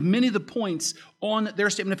violation of many of the points on their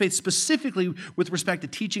statement of faith, specifically with respect to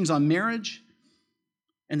teachings on marriage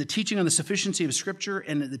and the teaching on the sufficiency of Scripture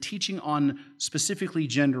and the teaching on specifically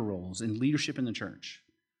gender roles and leadership in the church.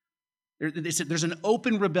 There's an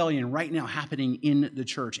open rebellion right now happening in the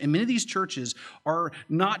church. And many of these churches are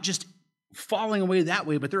not just falling away that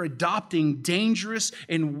way, but they're adopting dangerous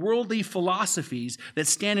and worldly philosophies that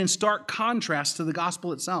stand in stark contrast to the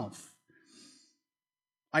gospel itself.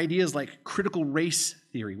 Ideas like critical race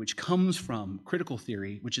theory, which comes from critical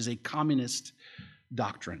theory, which is a communist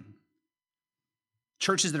doctrine.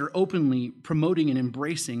 Churches that are openly promoting and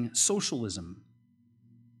embracing socialism.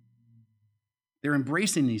 They're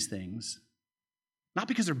embracing these things, not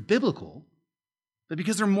because they're biblical, but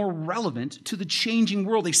because they're more relevant to the changing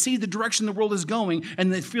world. They see the direction the world is going,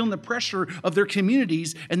 and they're feeling the pressure of their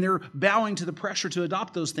communities, and they're bowing to the pressure to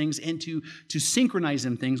adopt those things and to synchronize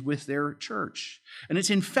them things with their church. And it's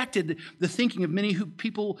infected the thinking of many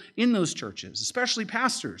people in those churches, especially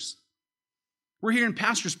pastors. We're hearing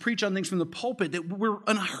pastors preach on things from the pulpit that were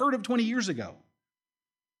unheard of 20 years ago.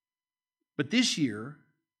 But this year,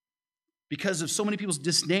 because of so many people's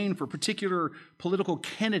disdain for particular political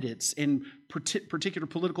candidates and particular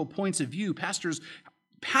political points of view, pastors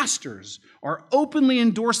are openly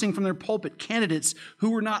endorsing from their pulpit candidates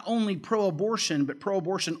who are not only pro-abortion, but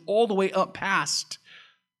pro-abortion all the way up past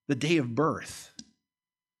the day of birth.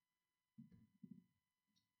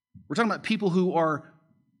 We're talking about people who are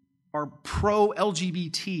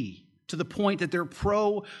pro-LGBT to the point that they're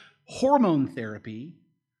pro-hormone therapy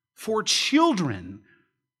for children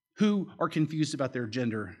who are confused about their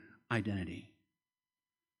gender identity.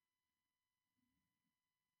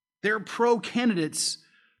 They're pro-candidates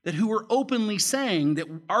who are openly saying that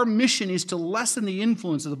our mission is to lessen the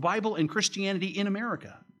influence of the Bible and Christianity in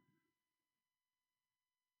America.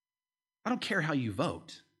 I don't care how you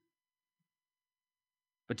vote,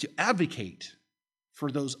 but to advocate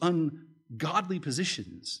for those ungodly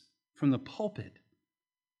positions from the pulpit.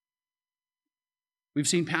 We've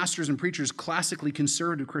seen pastors and preachers, classically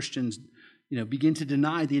conservative Christians, begin to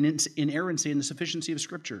deny the inerrancy and the sufficiency of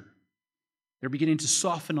Scripture. They're beginning to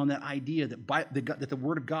soften on that idea that the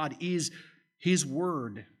Word of God is His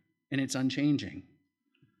Word and it's unchanging.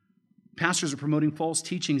 Pastors are promoting false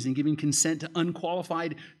teachings and giving consent to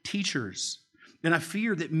unqualified teachers. And I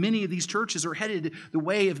fear that many of these churches are headed the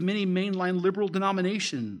way of many mainline liberal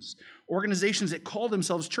denominations, organizations that call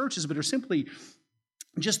themselves churches but are simply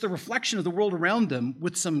just the reflection of the world around them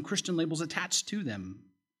with some Christian labels attached to them.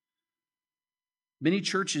 Many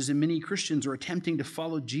churches and many Christians are attempting to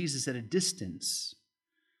follow Jesus at a distance.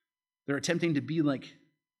 They're attempting to be like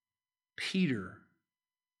Peter,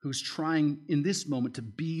 who's trying in this moment to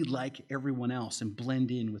be like everyone else and blend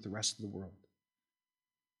in with the rest of the world.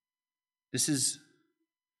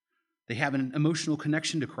 They have an emotional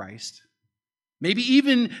connection to Christ. Maybe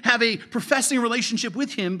even have a professing relationship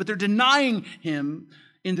with Him, but they're denying Him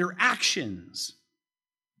in their actions.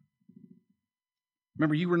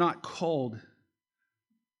 Remember, you were not called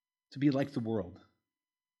to be like the world.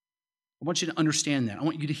 I want you to understand that. I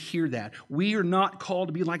want you to hear that. We are not called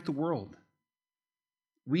to be like the world.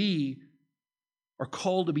 We are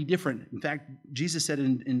called to be different. In fact, Jesus said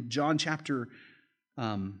in John chapter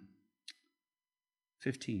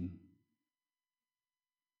 15,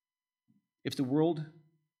 if the world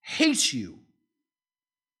hates you,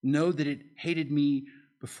 know that it hated me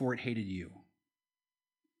before it hated you.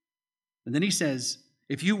 And then he says,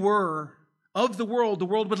 if you were of the world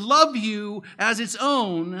would love you as its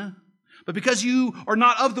own, but because you are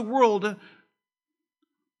not of the world,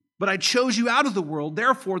 but I chose you out of the world,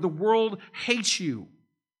 therefore the world hates you.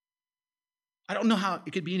 I don't know how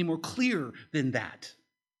it could be any more clear than that.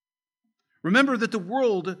 Remember the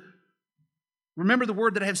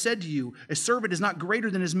word that I have said to you, a servant is not greater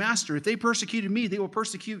than his master. If they persecuted me, they will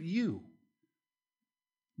persecute you.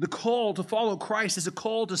 The call to follow Christ is a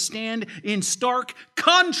call to stand in stark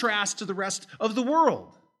contrast to the rest of the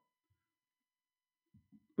world.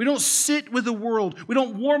 We don't sit with the world. We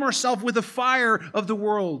don't warm ourselves with the fire of the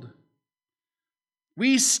world.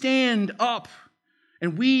 We stand up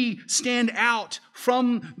and we stand out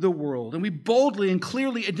from the world, and we boldly and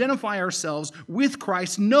clearly identify ourselves with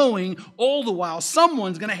Christ, knowing all the while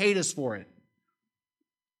someone's going to hate us for it.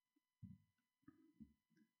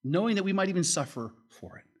 Knowing that we might even suffer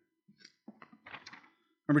for it.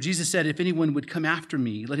 Remember, Jesus said, if anyone would come after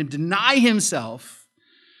me, let him deny himself,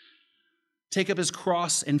 take up his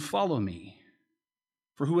cross, and follow me.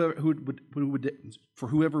 For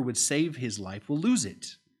whoever would save his life will lose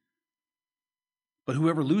it. But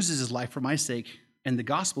whoever loses his life for my sake and the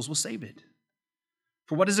gospel's will save it.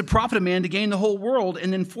 For what does it profit a man to gain the whole world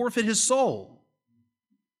and then forfeit his soul?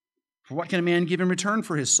 For what can a man give in return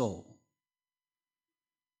for his soul?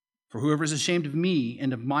 For whoever is ashamed of me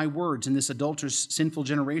and of my words in this adulterous, sinful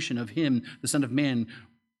generation, of him, the Son of Man,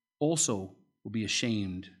 also will be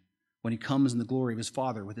ashamed when he comes in the glory of his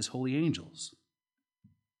Father with his holy angels.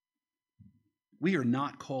 We are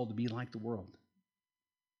not called to be like the world.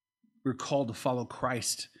 We're called to follow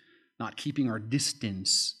Christ, not keeping our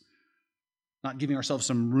distance, not giving ourselves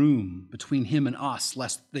some room between him and us,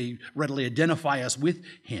 lest they readily identify us with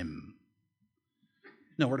him.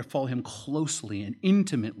 No, we're to follow him closely and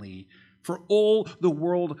intimately for all the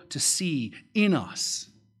world to see in us.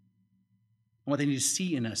 And what they need to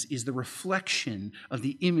see in us is the reflection of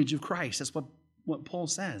the image of Christ. That's what Paul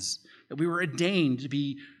says, that we were ordained to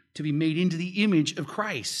be made into the image of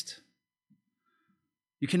Christ.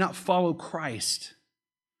 You cannot follow Christ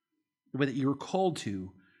the way that you were called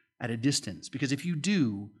to at a distance, because if you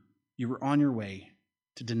do, you are on your way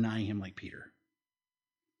to denying him like Peter.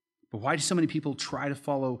 But why do so many people try to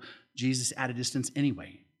follow Jesus at a distance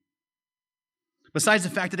anyway? Besides the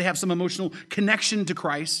fact that they have some emotional connection to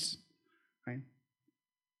Christ, right?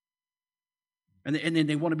 And then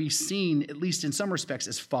they want to be seen, at least in some respects,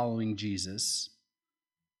 as following Jesus.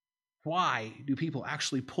 Why do people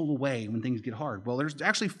actually pull away when things get hard? Well, there's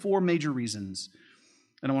actually 4 major reasons,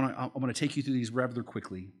 and I want to take you through these rather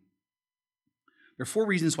quickly. There are 4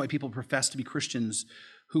 reasons why people profess to be Christians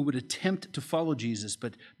who would attempt to follow Jesus,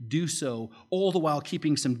 but do so all the while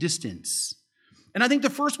keeping some distance. And I think the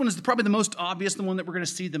first one is probably the most obvious, the one that we're going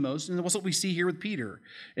to see the most, and that's what we see here with Peter.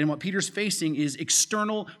 And what Peter's facing is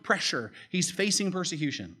external pressure. He's facing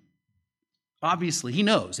persecution. Obviously, he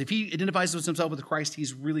knows if he identifies himself with Christ,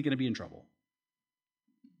 he's really going to be in trouble.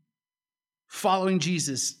 Following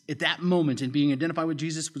Jesus at that moment and being identified with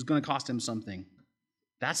Jesus was going to cost him something.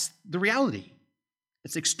 That's the reality.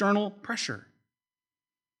 It's external pressure.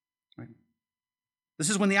 Right? This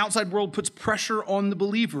is when the outside world puts pressure on the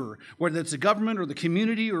believer, whether it's the government or the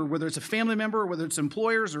community, or whether it's a family member, or whether it's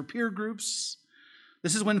employers or peer groups.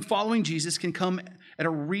 This is when following Jesus can come at a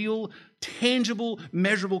real, tangible,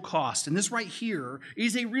 measurable cost. And this right here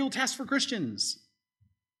is a real test for Christians.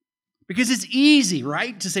 Because it's easy,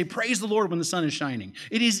 right, to say, praise the Lord when the sun is shining.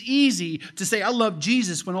 It is easy to say, I love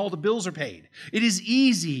Jesus when all the bills are paid. It is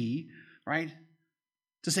easy, right,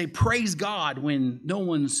 to say, praise God when no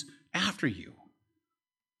one's after you.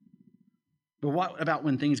 But what about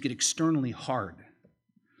when things get externally hard?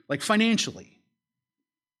 Like financially.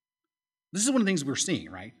 This is one of the things we're seeing,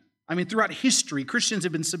 right? I mean, throughout history, Christians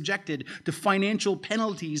have been subjected to financial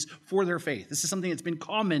penalties for their faith. This is something that's been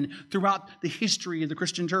common throughout the history of the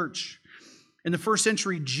Christian church. In the first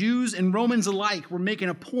century, Jews and Romans alike were making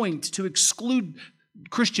a point to exclude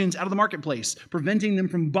Christians out of the marketplace, preventing them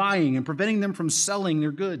from buying and preventing them from selling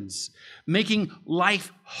their goods, making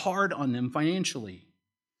life hard on them financially.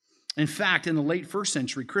 In fact, in the late first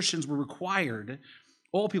century, Christians were required,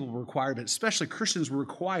 all people were required, but especially Christians were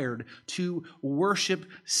required to worship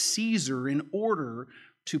Caesar in order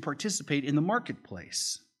to participate in the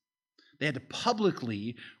marketplace. They had to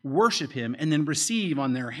publicly worship him and then receive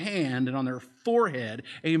on their hand and on their forehead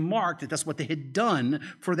a mark that that's what they had done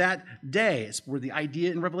for that day. It's where the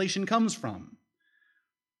idea in Revelation comes from.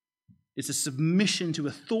 It's a submission to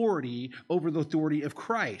authority over the authority of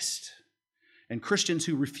Christ. And Christians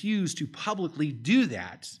who refused to publicly do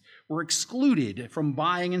that were excluded from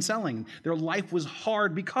buying and selling. Their life was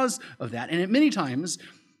hard because of that. And at many times,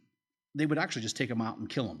 they would actually just take them out and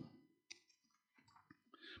kill them.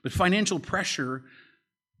 But financial pressure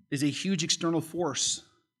is a huge external force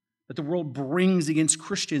that the world brings against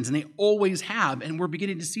Christians, and they always have. And we're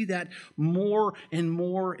beginning to see that more and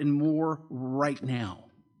more and more right now.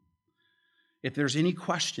 If there's any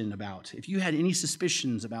question about, if you had any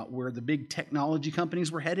suspicions about where the big technology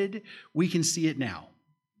companies were headed, we can see it now.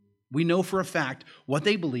 We know for a fact what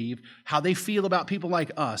they believe, how they feel about people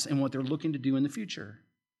like us, and what they're looking to do in the future.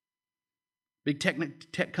 Big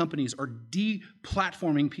tech companies are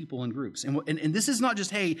deplatforming people and groups. And this is not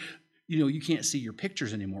just, hey, you can't see your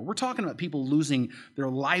pictures anymore. We're talking about people losing their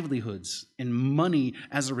livelihoods and money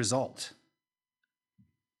as a result.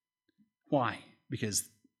 Why? Because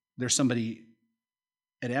there's somebody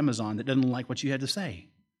at Amazon that doesn't like what you had to say.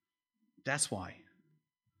 That's why.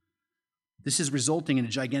 This is resulting in a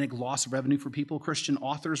gigantic loss of revenue for people. Christian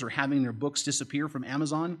authors are having their books disappear from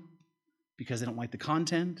Amazon because they don't like the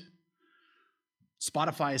content.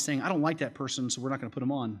 Spotify is saying, I don't like that person, so we're not going to put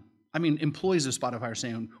them on. I mean, employees of Spotify are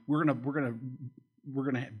saying, we're going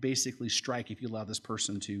to basically strike if you allow this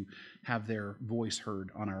person to have their voice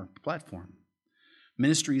heard on our platform.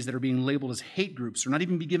 Ministries that are being labeled as hate groups are not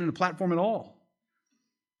even be given a platform at all.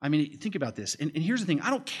 I mean, think about this. And here's the thing. I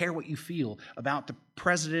don't care what you feel about the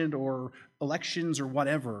president or elections or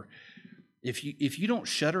whatever. If you don't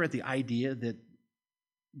shudder at the idea that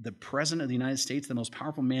the president of the United States, the most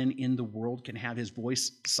powerful man in the world, can have his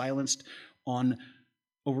voice silenced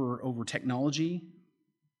over technology,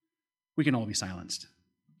 we can all be silenced.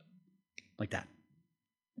 Like that.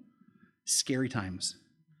 Scary times.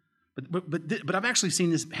 But I've actually seen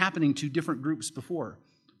this happening to different groups before.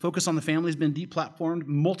 Focus on the Family has been deplatformed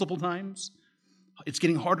multiple times. It's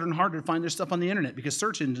getting harder and harder to find their stuff on the internet because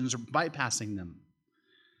search engines are bypassing them.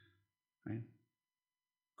 Right?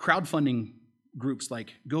 Crowdfunding groups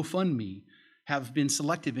like GoFundMe have been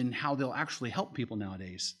selective in how they'll actually help people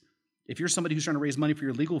nowadays. If you're somebody who's trying to raise money for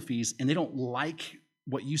your legal fees and they don't like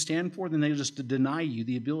what you stand for, then they just deny you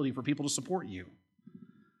the ability for people to support you.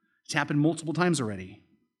 It's happened multiple times already.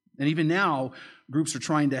 And even now, groups are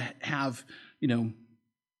trying to have,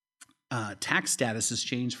 tax statuses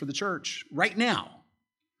changed for the church right now.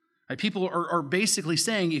 People are basically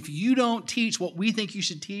saying, if you don't teach what we think you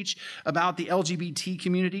should teach about the LGBT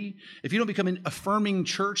community, if you don't become an affirming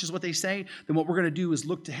church, is what they say, then what we're going to do is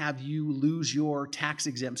look to have you lose your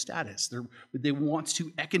tax-exempt status. They want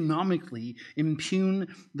to economically impugn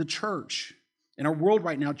the church. In our world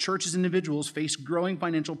right now, churches and individuals face growing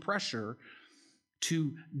financial pressure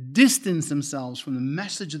to distance themselves from the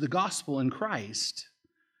message of the gospel in Christ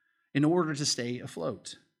in order to stay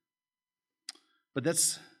afloat. But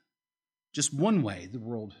that's just one way the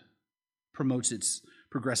world promotes its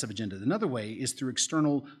progressive agenda. Another way is through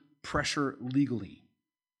external pressure legally.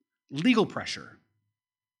 Legal pressure.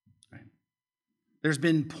 Right? There's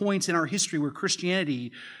been points in our history where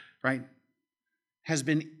Christianity, right, has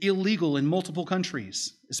been illegal in multiple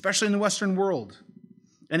countries, especially in the Western world.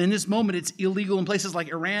 And in this moment, it's illegal in places like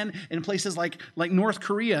Iran and in places like North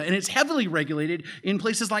Korea. And it's heavily regulated in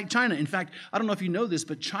places like China. In fact, I don't know if you know this,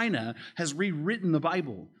 but China has rewritten the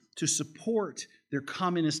Bible to support their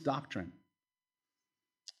communist doctrine.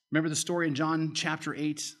 Remember the story in John chapter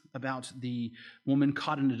 8 about the woman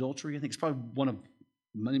caught in adultery? I think it's probably one of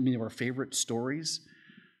many of our favorite stories,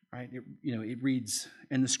 right? It reads,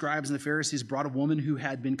 "And the scribes and the Pharisees brought a woman who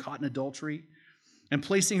had been caught in adultery, and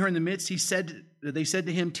placing her in the midst, they said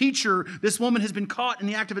to him, 'Teacher, this woman has been caught in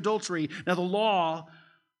the act of adultery. Now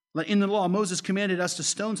in the law, Moses commanded us to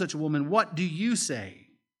stone such a woman. What do you say?'"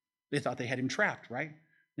 They thought they had him trapped, right?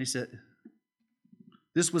 They said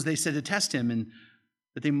to test him and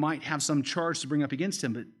that they might have some charge to bring up against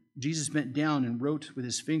him. But Jesus bent down and wrote with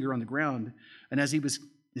his finger on the ground. And as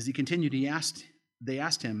he continued, they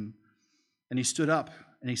asked him, and he stood up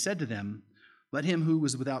and he said to them, "Let him who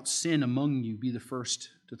was without sin among you be the first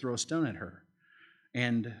to throw a stone at her."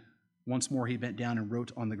 And once more he bent down and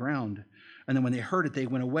wrote on the ground. And then when they heard it, they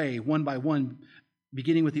went away one by one,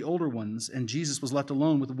 beginning with the older ones, and Jesus was left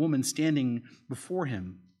alone with a woman standing before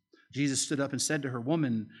him. Jesus stood up and said to her,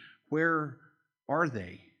 "Woman, where are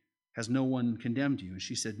they? Has no one condemned you?" And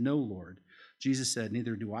she said, "No, Lord." Jesus said,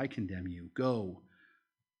 "Neither do I condemn you. Go,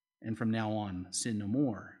 and from now on, sin no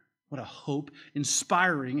more." What a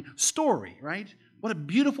hope-inspiring story, right? What a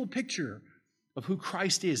beautiful picture of who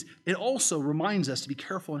Christ is. It also reminds us to be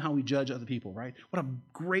careful in how we judge other people, right? What a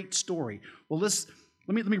great story. Well, let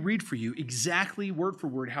me read for you exactly word for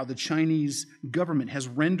word how the Chinese government has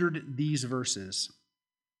rendered these verses.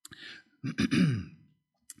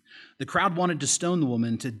 The crowd wanted to stone the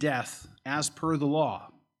woman to death as per the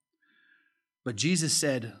law. But Jesus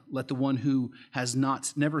said, "Let the one who has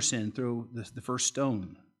never sinned throw the first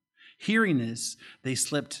stone." Hearing this, they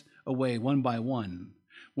slipped away one by one.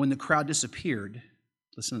 When the crowd disappeared,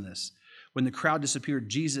 listen to this. When the crowd disappeared,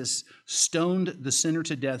 Jesus stoned the sinner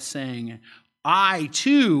to death, saying, "I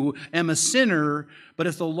too am a sinner, but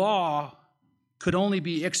if the law could only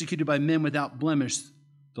be executed by men without blemish,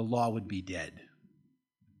 the law would be dead."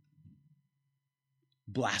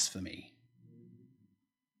 Blasphemy.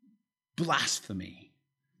 Blasphemy.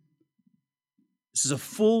 This is a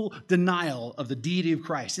full denial of the deity of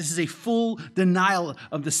Christ. This is a full denial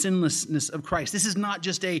of the sinlessness of Christ. This is not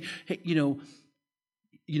just a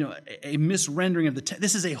misrendering of the text.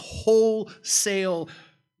 This is a wholesale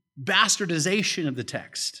bastardization of the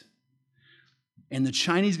text. And the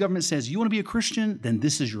Chinese government says, you want to be a Christian? Then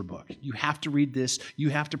this is your book. You have to read this. You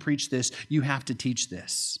have to preach this. You have to teach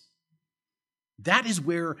this. That is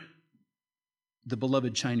where the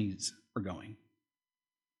beloved Chinese are going.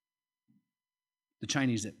 The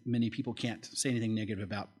Chinese that many people can't say anything negative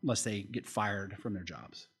about unless they get fired from their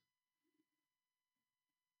jobs.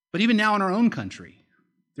 But even now in our own country,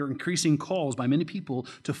 there are increasing calls by many people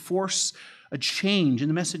to force a change in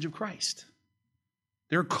the message of Christ.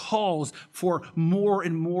 There are calls for more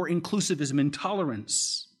and more inclusivism and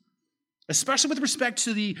tolerance, especially with respect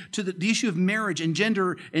to the issue of marriage and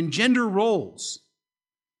gender roles,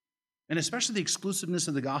 and especially the exclusiveness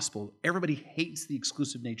of the gospel. Everybody hates the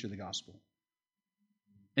exclusive nature of the gospel.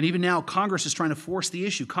 And even now, Congress is trying to force the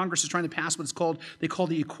issue. Congress is trying to pass what's called the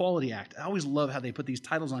Equality Act. I always love how they put these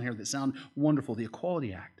titles on here that sound wonderful, the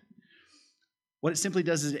Equality Act. What it simply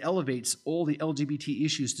does is it elevates all the LGBT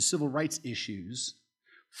issues to civil rights issues,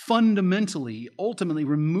 fundamentally, ultimately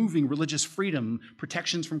removing religious freedom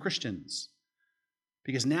protections from Christians.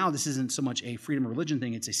 Because now this isn't so much a freedom of religion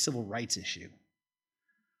thing, it's a civil rights issue.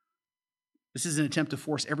 This is an attempt to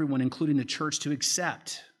force everyone, including the church, to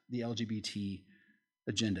accept the LGBT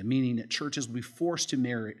agenda, meaning that churches will be forced to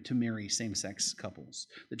marry same-sex couples.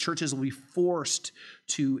 That churches will be forced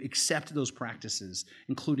to accept those practices,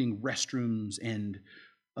 including restrooms and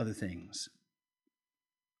other things.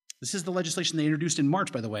 This is the legislation they introduced in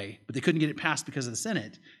March, by the way, but they couldn't get it passed because of the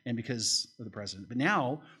Senate and because of the president. But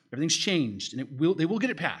now everything's changed, and they will get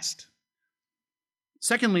it passed.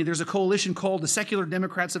 Secondly, there's a coalition called the Secular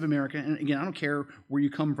Democrats of America. And again, I don't care where you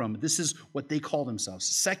come from, but this is what they call themselves,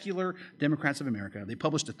 Secular Democrats of America. They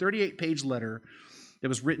published a 38-page letter that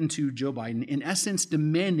was written to Joe Biden, in essence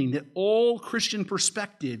demanding that all Christian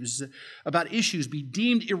perspectives about issues be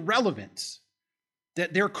deemed irrelevant,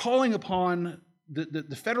 that they're calling upon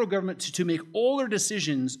the federal government to make all their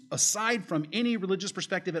decisions aside from any religious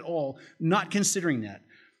perspective at all, not considering that.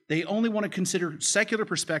 They only want to consider secular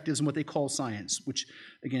perspectives and what they call science, which,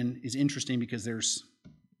 again, is interesting because there's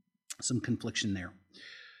some confliction there.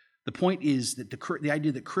 The point is that the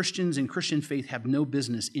idea that Christians and Christian faith have no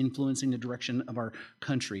business influencing the direction of our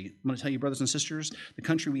country. I'm going to tell you, brothers and sisters, the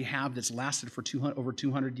country we have that's lasted for over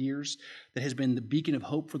 200 years, that has been the beacon of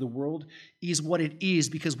hope for the world, is what it is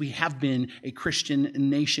because we have been a Christian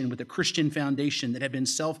nation with a Christian foundation that have been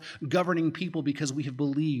self-governing people because we have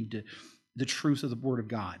believed the truth of the Word of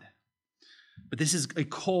God. But this is a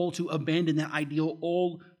call to abandon that ideal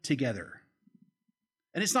altogether.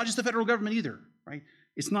 And it's not just the federal government either, right?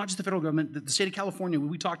 It's not just the federal government. The state of California,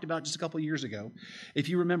 we talked about just a couple of years ago, if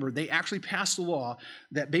you remember, they actually passed a law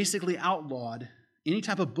that basically outlawed any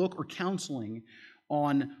type of book or counseling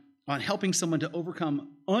on helping someone to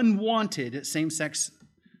overcome unwanted same-sex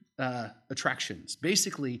attractions.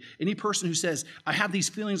 Basically, any person who says, I have these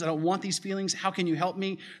feelings, I don't want these feelings, how can you help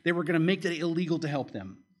me? They were going to make that illegal to help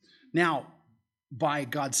them. Now, by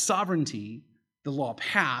God's sovereignty, the law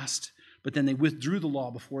passed, but then they withdrew the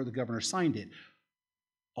law before the governor signed it.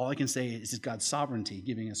 All I can say is God's sovereignty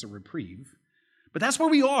giving us a reprieve. But that's where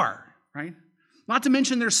we are, right? Not to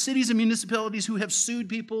mention there's cities and municipalities who have sued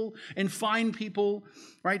people and fined people,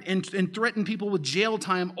 right? And threatened people with jail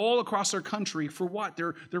time all across our country for what?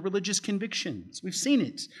 Their religious convictions. We've seen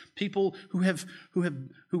it. People who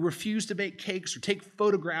refuse to bake cakes or take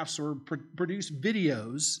photographs or produce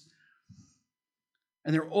videos,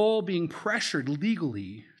 and they're all being pressured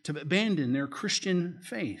legally to abandon their Christian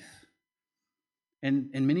faith. And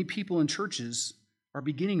many people in churches are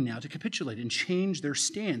beginning now to capitulate and change their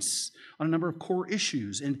stance on a number of core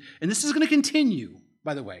issues. And this is going to continue,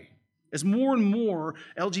 by the way, as more and more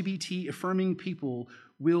LGBT-affirming people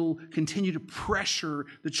will continue to pressure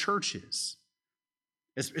the churches.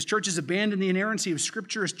 As churches abandon the inerrancy of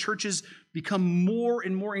Scripture, as churches become more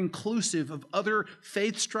and more inclusive of other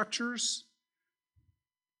faith structures,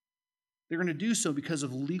 they're going to do so because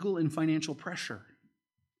of legal and financial pressure.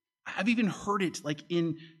 I've even heard it like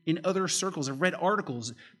in other circles. I've read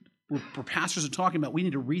articles where pastors are talking about we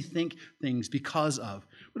need to rethink things because of.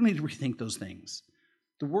 We don't need to rethink those things.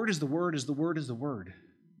 The word is the word is the word is the word.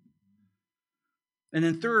 And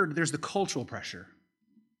then third, there's the cultural pressure.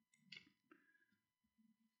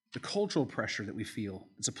 The cultural pressure that we feel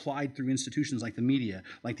is applied through institutions like the media,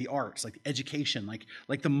 like the arts, like education,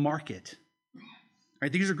 like the market.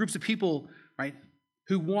 Right? These are groups of people, right,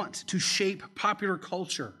 who want to shape popular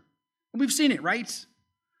culture. And we've seen it, right?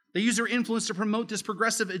 They use their influence to promote this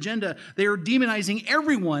progressive agenda. They are demonizing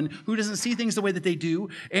everyone who doesn't see things the way that they do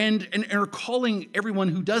and are calling everyone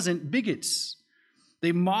who doesn't bigots.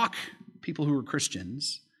 They mock people who are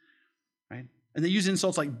Christians, right? And they use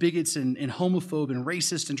insults like bigots and homophobe and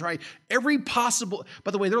racist and try every possible...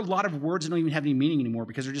 By the way, there are a lot of words that don't even have any meaning anymore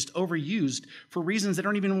because they're just overused for reasons that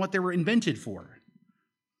aren't even what they were invented for.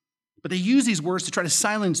 But they use these words to try to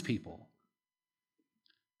silence people.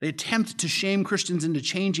 They attempt to shame Christians into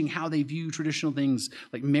changing how they view traditional things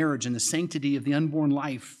like marriage and the sanctity of the unborn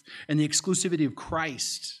life and the exclusivity of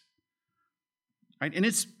Christ. Right?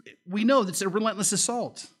 And we know that's a relentless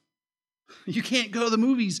assault. You can't go to the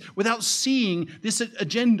movies without seeing this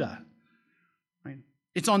agenda. Right?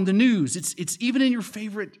 It's on the news. It's even in your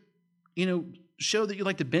favorite, show that you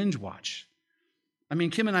like to binge watch. I mean,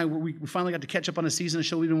 Kim and I, we finally got to catch up on a season of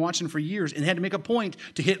show we've been watching for years and had to make a point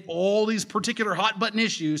to hit all these particular hot button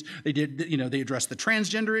issues. They did, they addressed the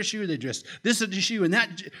transgender issue, they addressed this issue and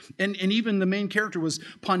that, and even the main character was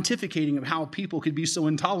pontificating of how people could be so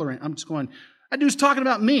intolerant. I'm just going, that dude's talking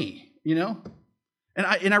about me, And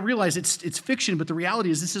I realize it's fiction, but the reality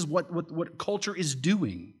is this is what culture is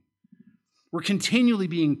doing. We're continually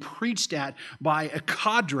being preached at by a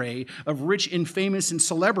cadre of rich and famous and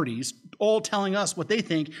celebrities, all telling us what they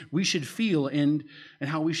think we should feel and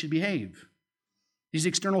how we should behave. These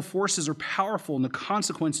external forces are powerful, and the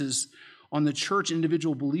consequences on the church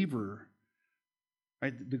individual believer,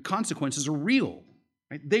 right, the consequences are real.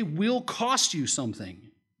 Right? They will cost you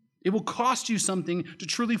something. It will cost you something to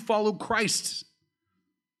truly follow Christ.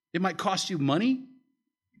 It might cost you money.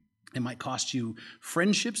 It might cost you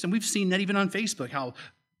friendships. And we've seen that even on Facebook, how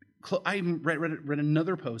I even read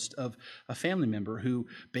another post of a family member who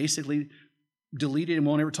basically deleted and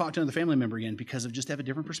won't ever talk to another family member again because of just have a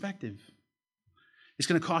different perspective. It's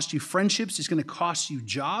going to cost you friendships. It's going to cost you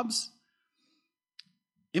jobs.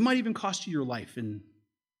 It might even cost you your life in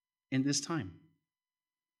this time.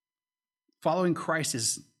 Following Christ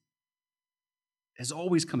has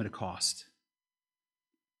always come at a cost.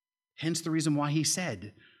 Hence the reason why he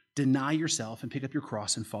said, deny yourself and pick up your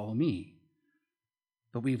cross and follow me.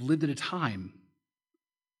 But we've lived at a time,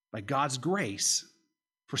 by God's grace,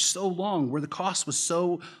 for so long where the cost was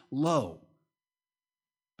so low.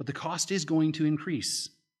 But the cost is going to increase.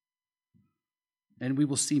 And we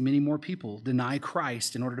will see many more people deny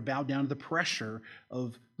Christ in order to bow down to the pressure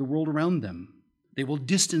of the world around them. They will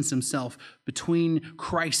distance themselves between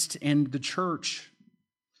Christ and the church.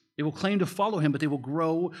 They will claim to follow him, but they will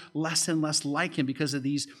grow less and less like him because of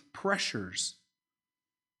these pressures.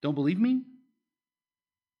 Don't believe me?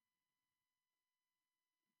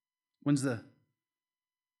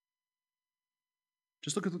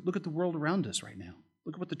 Just look at the world around us right now.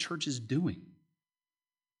 Look at what the church is doing.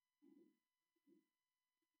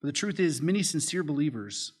 But the truth is, many sincere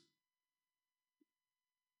believers,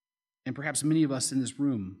 and perhaps many of us in this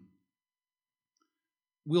room,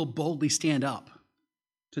 will boldly stand up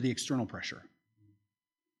to the external pressure.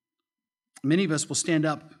 Many of us will stand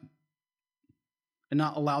up and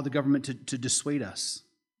not allow the government to dissuade us.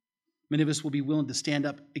 Many of us will be willing to stand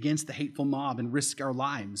up against the hateful mob and risk our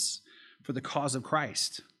lives for the cause of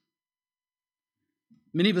Christ.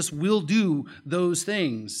 Many of us will do those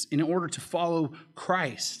things in order to follow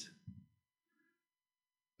Christ.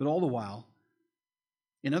 But all the while,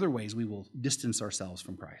 in other ways, we will distance ourselves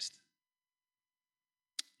from Christ.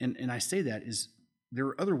 And I say that is there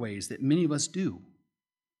are other ways that many of us do.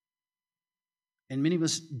 And many of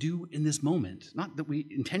us do in this moment. Not that we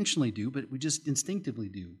intentionally do, but we just instinctively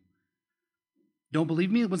do. Don't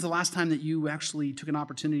believe me? When's the last time that you actually took an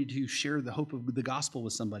opportunity to share the hope of the gospel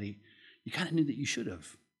with somebody? You kind of knew that you should have.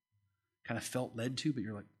 Kind of felt led to, but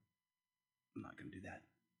you're like, I'm not going to do that.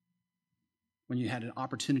 When you had an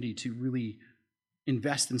opportunity to really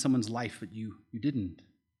invest in someone's life, but you didn't.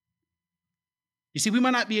 You see, we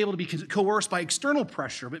might not be able to be coerced by external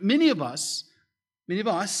pressure, but many of us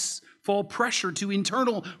fall pressure to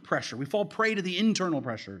internal pressure. We fall prey to the internal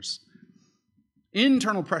pressures.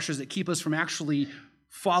 Internal pressures that keep us from actually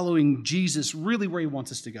following Jesus really where he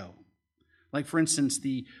wants us to go. Like, for instance,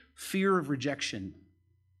 the fear of rejection.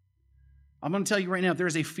 I'm going to tell you right now, if there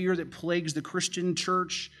is a fear that plagues the Christian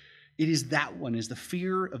church, it is that one, is the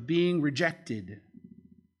fear of being rejected.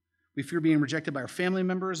 We fear being rejected by our family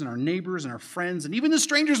members and our neighbors and our friends, and even the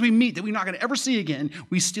strangers we meet that we're not going to ever see again,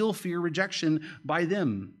 we still fear rejection by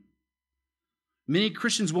them. Many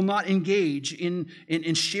Christians will not engage in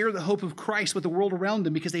share the hope of Christ with the world around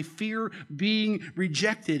them because they fear being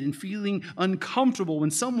rejected and feeling uncomfortable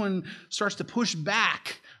when someone starts to push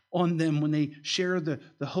back on them when they share the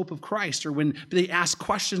hope of Christ, or when they ask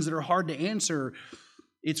questions that are hard to answer.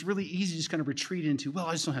 It's really easy to just kind of retreat into, well,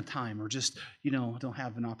 I just don't have time, or just, I don't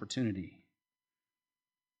have an opportunity.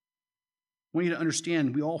 I want you to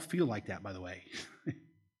understand, we all feel like that, by the way.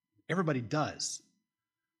 Everybody does.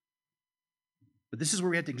 But this is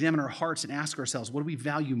where we have to examine our hearts and ask ourselves, what do we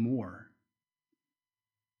value more?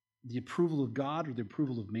 The approval of God or the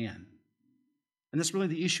approval of man? And that's really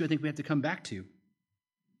the issue I think we have to come back to.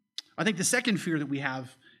 I think the second fear that we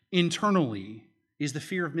have internally is the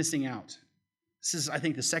fear of missing out. This is, I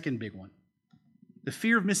think, the second big one. The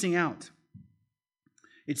fear of missing out.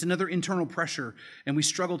 It's another internal pressure, and we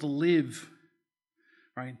struggle to live,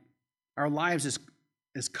 right, our lives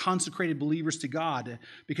as consecrated believers to God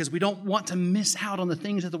because we don't want to miss out on the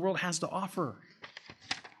things that the world has to offer.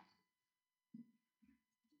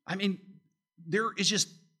 I mean, there is just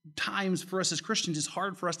times for us as Christians, it's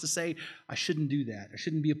hard for us to say, I shouldn't do that. I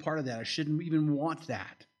shouldn't be a part of that. I shouldn't even want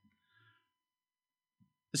that.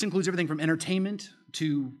 This includes everything from entertainment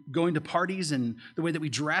to going to parties, and the way that we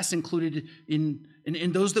dress included in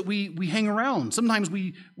those that we hang around. Sometimes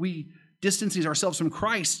we distance ourselves from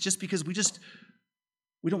Christ just because we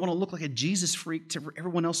don't want to look like a Jesus freak to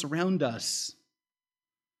everyone else around us.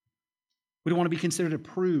 We don't want to be considered a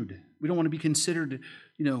prude. We don't want to be considered,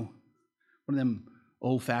 one of them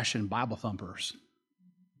old-fashioned Bible thumpers.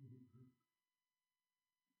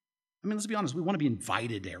 I mean, let's be honest. We want to be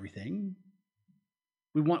invited to everything.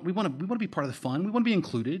 We want to be part of the fun. We want to be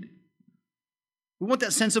included. We want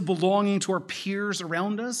that sense of belonging to our peers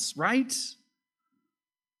around us, right?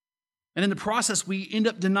 And in the process, we end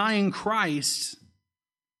up denying Christ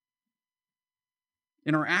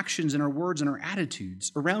in our actions, in our words, and our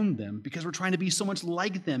attitudes around them because we're trying to be so much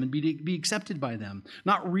like them and be accepted by them,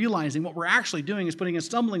 not realizing what we're actually doing is putting a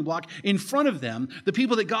stumbling block in front of them, the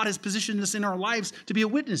people that God has positioned us in our lives to be a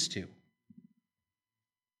witness to.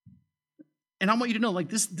 And I want you to know, like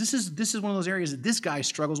this is one of those areas that this guy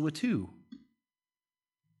struggles with too.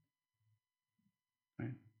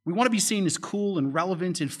 Right? We want to be seen as cool and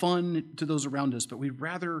relevant and fun to those around us, but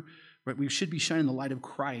we should be shining the light of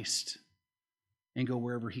Christ and go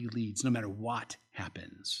wherever he leads, no matter what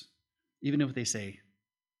happens. Even if they say,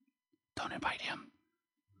 don't invite him.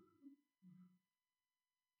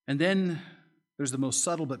 And then there's the most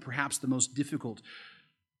subtle, but perhaps the most difficult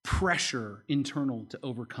pressure internal to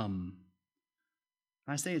overcome.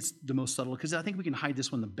 I say it's the most subtle because I think we can hide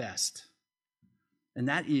this one the best. And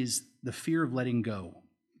that is the fear of letting go.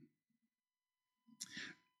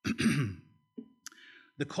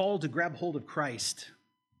 The call to grab hold of Christ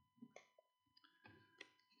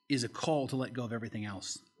is a call to let go of everything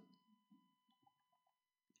else.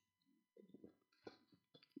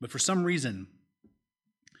 But for some reason,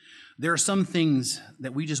 there are some things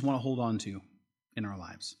that we just want to hold on to in our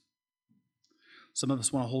lives. Some of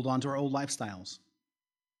us want to hold on to our old lifestyles.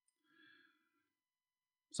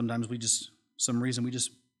 Sometimes we just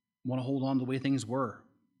want to hold on to the way things were.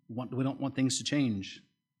 We don't want things to change.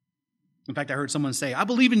 In fact, I heard someone say, I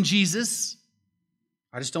believe in Jesus.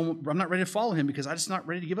 I'm not ready to follow him because I'm just not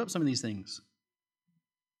ready to give up some of these things.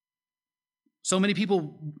 So many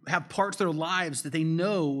people have parts of their lives that they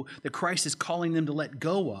know that Christ is calling them to let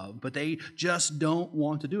go of, but they just don't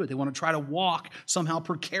want to do it. They want to try to walk somehow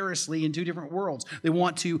precariously in two different worlds. They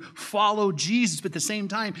want to follow Jesus, but at the same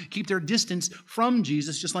time, keep their distance from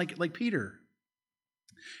Jesus, just like Peter.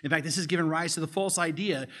 In fact, this has given rise to the false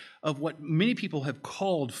idea of what many people have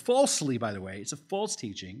called falsely, by the way, it's a false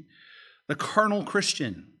teaching, the carnal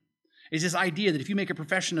Christian. Is this idea that if you make a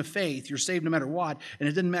profession of faith, you're saved no matter what, and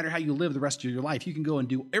it doesn't matter how you live the rest of your life. You can go and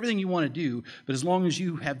do everything you want to do, but as long as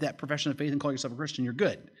you have that profession of faith and call yourself a Christian, you're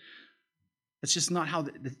good. That's just not how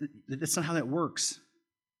that works.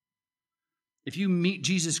 If you meet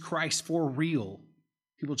Jesus Christ for real,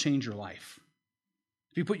 he will change your life.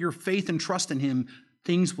 If you put your faith and trust in him,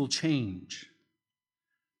 things will change.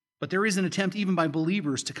 But there is an attempt, even by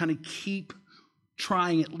believers, to kind of keep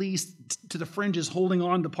trying at least to the fringes, holding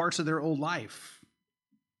on to parts of their old life.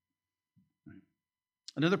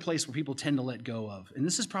 Another place where people tend to let go of, and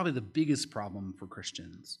this is probably the biggest problem for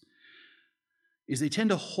Christians, is they tend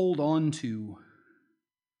to hold on to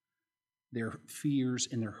their fears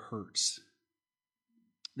and their hurts.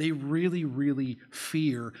 They really, really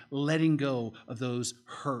fear letting go of those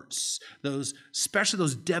hurts, especially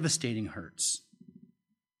those devastating hurts.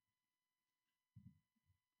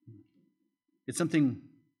 It's something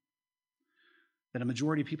that a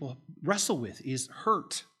majority of people wrestle with, is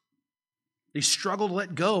hurt. They struggle to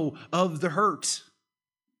let go of the hurt.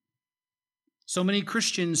 So many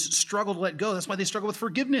Christians struggle to let go. That's why they struggle with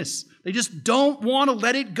forgiveness. They just don't want to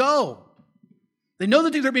let it go. They know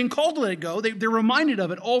that they're being called to let it go. They're reminded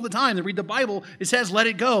of it all the time. They read the Bible. It says, let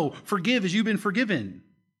it go. Forgive as you've been forgiven.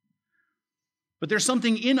 But there's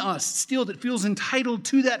something in us still that feels entitled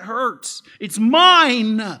to that hurt. It's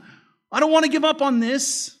mine. I don't want to give up on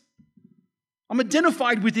this. I'm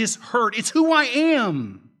identified with this hurt. It's who I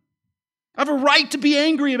am. I have a right to be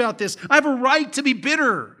angry about this. I have a right to be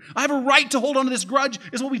bitter. I have a right to hold on to this grudge,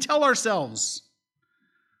 is what we tell ourselves.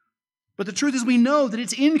 But the truth is we know that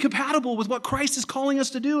it's incompatible with what Christ is calling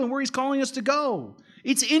us to do and where he's calling us to go.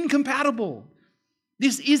 It's incompatible.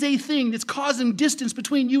 This is a thing that's causing distance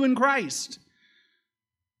between you and Christ.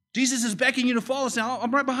 Jesus is beckoning you to follow us now.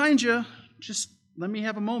 I'm right behind you. Just let me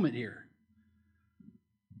have a moment here.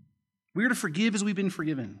 We are to forgive as we've been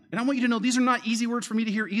forgiven. And I want you to know these are not easy words for me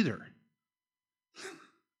to hear either.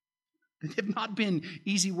 They have not been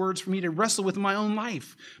easy words for me to wrestle with in my own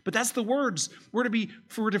life. But that's the words. We're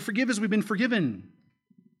to forgive as we've been forgiven.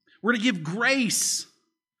 We're to give grace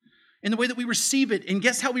in the way that we receive it. And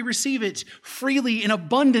guess how we receive it? Freely and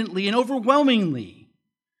abundantly and overwhelmingly.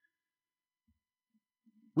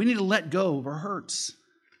 We need to let go of our hurts.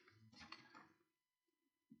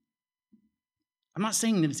 I'm not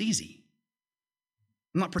saying that it's easy.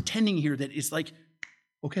 I'm not pretending here that it's like,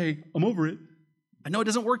 okay, I'm over it. I know it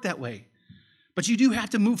doesn't work that way. But you do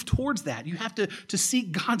have to move towards that. You have to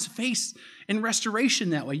seek God's face and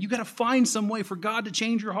restoration that way. You got to find some way for God to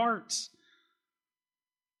change your hearts.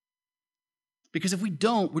 Because if we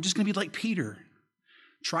don't, we're just going to be like Peter,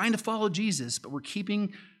 trying to follow Jesus, but we're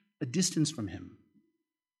keeping a distance from him.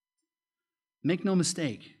 Make no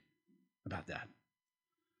mistake about that.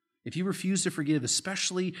 If you refuse to forgive,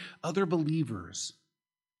 especially other believers,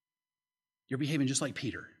 you're behaving just like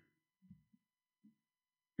Peter.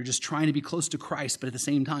 You're just trying to be close to Christ, but at the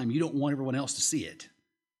same time, you don't want everyone else to see it.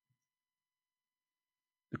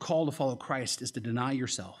 The call to follow Christ is to deny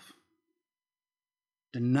yourself.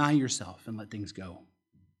 Deny yourself and let things go.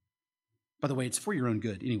 By the way, it's for your own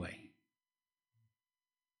good anyway.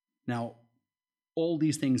 Now, all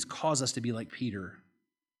these things cause us to be like Peter.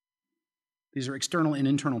 These are external and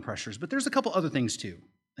internal pressures, but there's a couple other things too,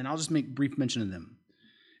 and I'll just make brief mention of them.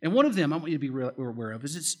 And one of them I want you to be aware of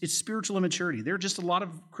is it's spiritual immaturity. There are just a lot of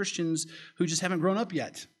Christians who just haven't grown up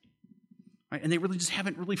yet. Right? And they really just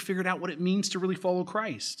haven't really figured out what it means to really follow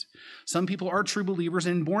Christ. Some people are true believers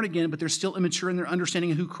and born again, but they're still immature in their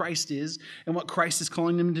understanding of who Christ is and what Christ is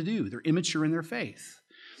calling them to do. They're immature in their faith.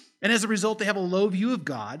 And as a result, they have a low view of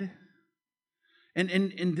God.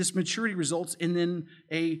 And this maturity results in then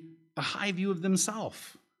a high view of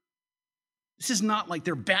themselves. This is not like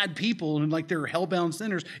they're bad people and like they're hell-bound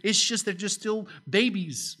sinners. It's just they're just still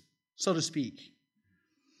babies, so to speak.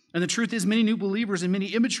 And the truth is, many new believers and many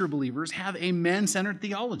immature believers have a man-centered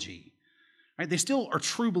theology. Right? They still are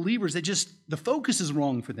true believers. The focus is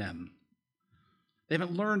wrong for them. They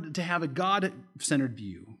haven't learned to have a God-centered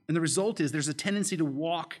view. And the result is there's a tendency to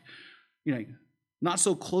walk, not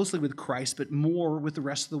so closely with Christ, but more with the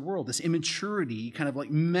rest of the world. This immaturity kind of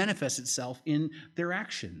like manifests itself in their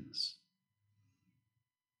actions.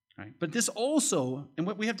 Right? But this also, and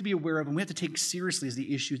what we have to be aware of and we have to take seriously is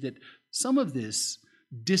the issue that some of this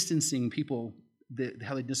distancing people,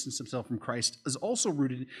 how they distance themselves from Christ, is also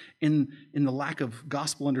rooted in the lack of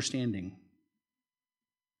gospel understanding.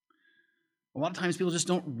 A lot of times people just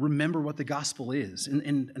don't remember what the gospel is.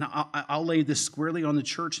 And I'll lay this squarely on the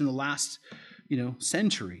church in the last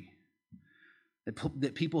century.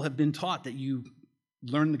 That people have been taught that you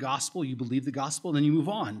learn the gospel, you believe the gospel, and then you move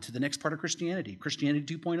on to the next part of Christianity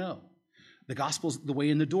 2.0. The gospel's the way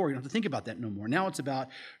in the door. You don't have to think about that no more. Now it's about,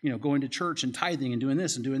 going to church and tithing and doing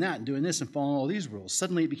this and doing that and doing this and following all these rules.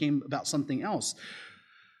 Suddenly it became about something else.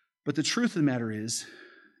 But the truth of the matter is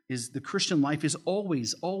the Christian life is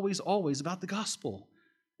always, always, always about the gospel.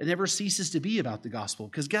 It never ceases to be about the gospel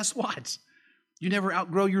because guess what? You never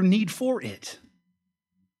outgrow your need for it.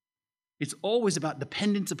 It's always about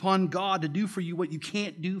dependence upon God to do for you what you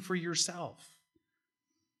can't do for yourself.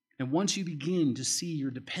 And once you begin to see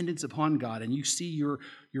your dependence upon God and you see your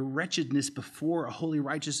wretchedness before a holy,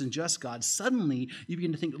 righteous, and just God, suddenly you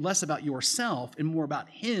begin to think less about yourself and more about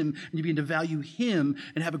Him, and you begin to value Him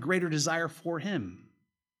and have a greater desire for Him.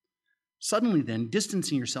 Suddenly then,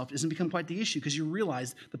 distancing yourself doesn't become quite the issue because you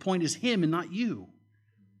realize the point is Him and not you.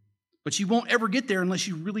 But you won't ever get there unless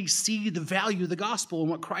you really see the value of the gospel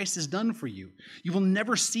and what Christ has done for you. You will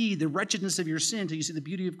never see the wretchedness of your sin until you see the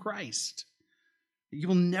beauty of Christ. You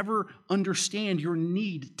will never understand your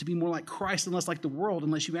need to be more like Christ and less like the world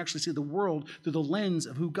unless you actually see the world through the lens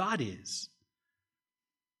of who God is.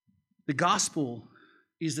 The gospel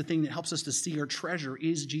is the thing that helps us to see our treasure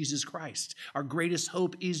is Jesus Christ. Our greatest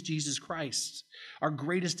hope is Jesus Christ. Our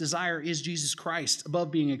greatest desire is Jesus Christ,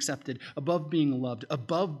 above being accepted, above being loved,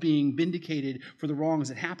 above being vindicated for the wrongs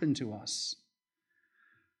that happened to us.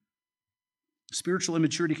 Spiritual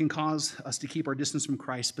immaturity can cause us to keep our distance from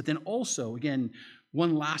Christ, but then also, again,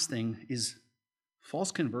 one last thing is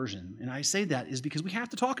false conversion. And I say that is because we have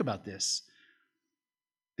to talk about this.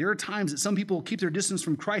 There are times that some people keep their distance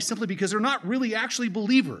from Christ simply because they're not really actually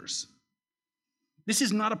believers. This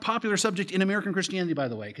is not a popular subject in American Christianity, by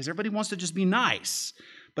the way, because everybody wants to just be nice.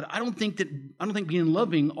 But I don't think being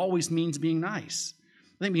loving always means being nice.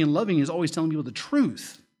 I think being loving is always telling people the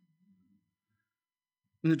truth.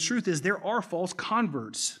 And the truth is there are false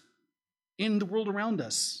converts in the world around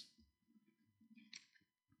us.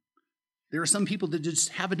 There are some people that just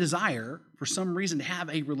have a desire for some reason to have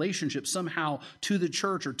a relationship somehow to the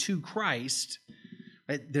church or to Christ.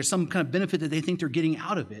 There's some kind of benefit that they think they're getting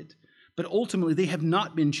out of it. But ultimately, they have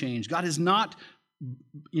not been changed. God has not,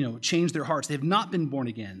 changed their hearts. They have not been born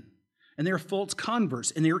again. And they're false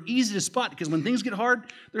converts. And they're easy to spot because when things get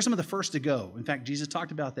hard, they're some of the first to go. In fact, Jesus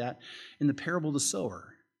talked about that in the parable of the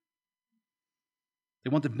sower. They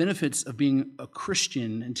want the benefits of being a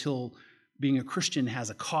Christian until being a Christian has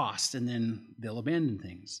a cost, and then they'll abandon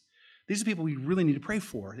things. These are people we really need to pray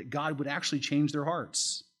for, that God would actually change their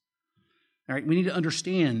hearts. All right, we need to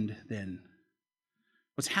understand then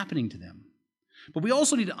what's happening to them. But we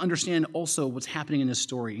also need to understand also what's happening in this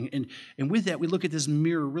story. And with that, we look at this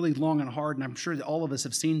mirror really long and hard, and I'm sure that all of us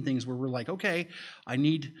have seen things where we're like, okay, I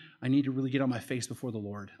need to really get on my face before the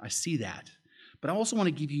Lord. I see that. But I also want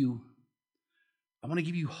to give you I want to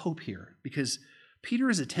give you hope here because Peter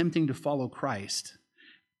is attempting to follow Christ,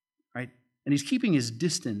 right? And he's keeping his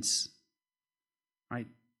distance, right?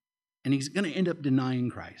 And he's going to end up denying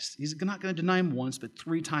Christ. He's not going to deny him once, but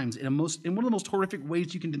 3 times in one of the most horrific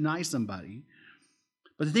ways you can deny somebody.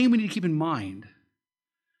 But the thing we need to keep in mind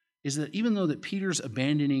is that even though that Peter's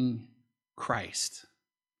abandoning Christ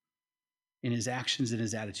in his actions and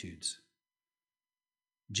his attitudes,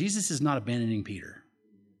 Jesus is not abandoning Peter.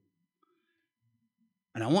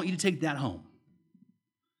 And I want you to take that home.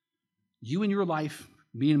 You in your life,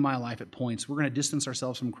 me in my life at points, we're going to distance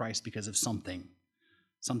ourselves from Christ because of something.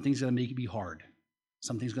 Something's going to make it be hard.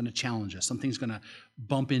 Something's going to challenge us. Something's going to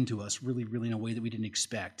bump into us really, really in a way that we didn't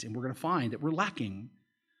expect. And we're going to find that we're lacking.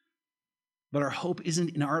 But our hope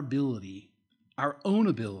isn't in our ability, our own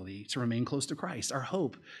ability to remain close to Christ. Our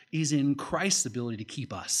hope is in Christ's ability to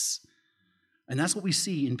keep us. And that's what we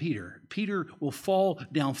see in Peter. Peter will fall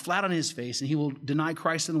down flat on his face and he will deny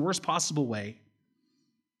Christ in the worst possible way.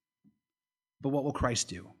 But what will Christ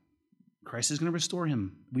do? Christ is going to restore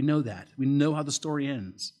him. We know that. We know how the story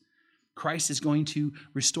ends. Christ is going to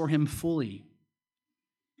restore him fully.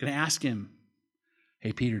 Going to ask him,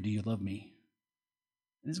 hey, Peter, do you love me?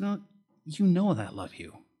 And he's going to, you know that I love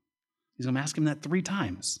you. He's going to ask him that 3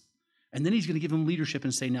 times. And then he's going to give him leadership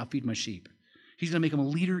and say, now feed my sheep. He's going to make him a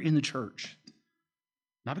leader in the church.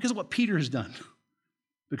 Not because of what Peter has done,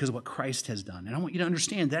 because of what Christ has done. And I want you to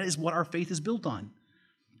understand that is what our faith is built on.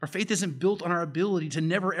 Our faith isn't built on our ability to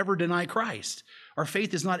never, ever deny Christ. Our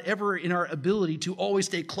faith is not ever in our ability to always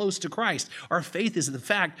stay close to Christ. Our faith is in the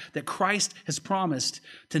fact that Christ has promised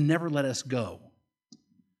to never let us go.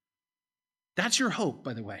 That's your hope,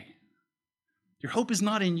 by the way. Your hope is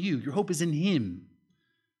not in you. Your hope is in him.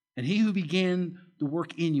 And he who began the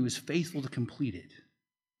work in you is faithful to complete it.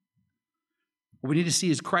 What we need to see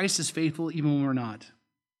is Christ is faithful even when we're not.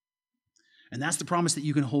 And that's the promise that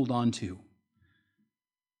you can hold on to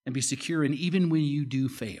and be secure in even when you do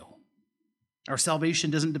fail. Our salvation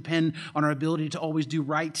doesn't depend on our ability to always do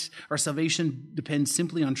right. Our salvation depends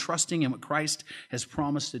simply on trusting in what Christ has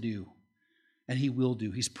promised to do. And he will do.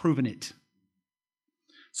 He's proven it.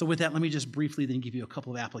 So with that, let me just briefly then give you a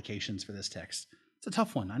couple of applications for this text. It's a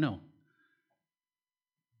tough one, I know.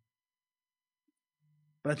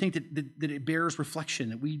 But I think that it bears reflection,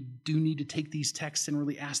 that we do need to take these texts and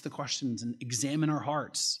really ask the questions and examine our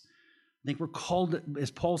hearts. I think we're called,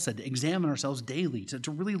 as Paul said, to examine ourselves daily,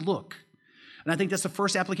 to really look. And I think that's the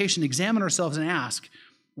first application, examine ourselves and ask,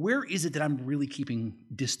 where is it that I'm really keeping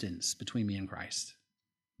distance between me and Christ?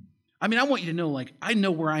 I mean, I want you to know, like, I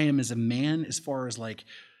know where I am as a man as far as, like,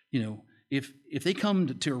 you know, if they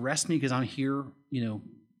come to arrest me because I'm here, you know,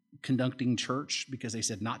 conducting church because they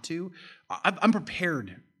said not to, I'm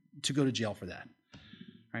prepared to go to jail for that,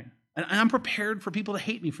 right? And I'm prepared for people to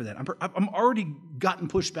hate me for that. I'm already gotten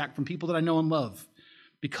pushback from people that I know and love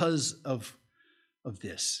because of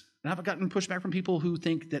this. And I've gotten pushback from people who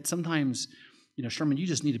think that sometimes, you know, Sherman, you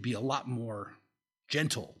just need to be a lot more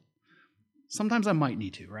gentle. Sometimes I might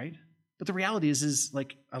need to, right? But the reality is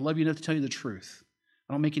like, I love you enough to tell you the truth.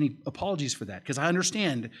 I don't make any apologies for that because I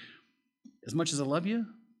understand as much as I love you,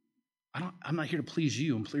 I'm not here to please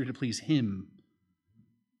you. I'm here to please him.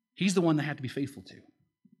 He's the one that I have to be faithful to.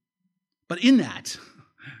 But in that,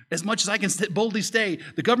 as much as I can boldly say,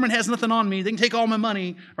 the government has nothing on me, they can take all my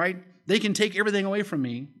money, right? They can take everything away from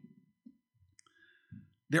me.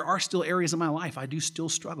 There are still areas in my life I do still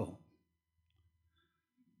struggle.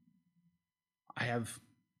 I have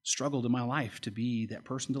struggled in my life to be that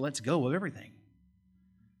person that lets go of everything.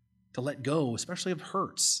 To let go, especially of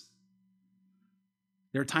hurts.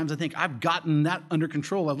 There are times I think I've gotten that under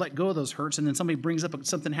control. I've let go of those hurts, and then somebody brings up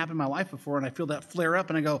something happened in my life before, and I feel that flare up,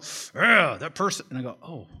 and I go, that person. And I go,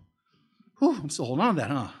 oh, whew, I'm still holding on to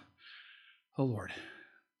that, huh? Oh, Lord.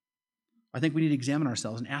 I think we need to examine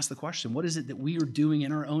ourselves and ask the question, what is it that we are doing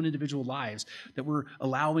in our own individual lives that we're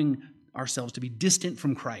allowing ourselves to be distant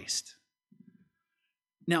from Christ?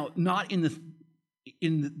 Now, not in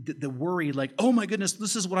the worry like, oh my goodness,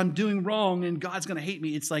 this is what I'm doing wrong and God's going to hate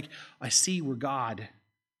me. It's like, I see where God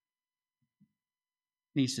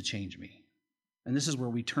needs to change me. And this is where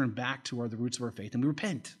we turn back to the roots of our faith and we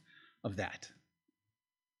repent of that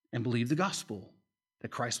and believe the gospel that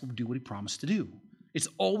Christ will do what he promised to do. It's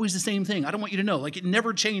always the same thing. I don't want you to know, like, it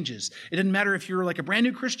never changes. It doesn't matter if you're like a brand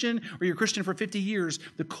new Christian or you're a Christian for 50 years.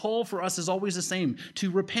 The call for us is always the same, to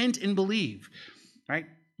repent and believe, right?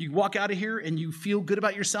 You walk out of here and you feel good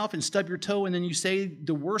about yourself and stub your toe and then you say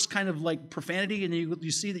the worst kind of like profanity and then you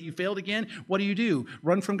see that you failed again. What do?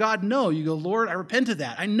 Run from God? No. You go, Lord, I repent of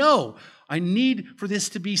that. I know I need for this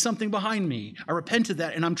to be something behind me. I repent of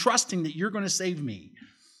that and I'm trusting that you're going to save me,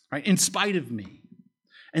 right? In spite of me.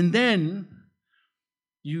 And then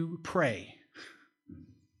you pray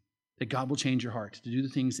that God will change your heart to do the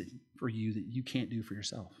things for you that you can't do for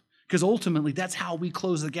yourself. Because ultimately, that's how we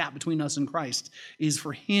close the gap between us and Christ, is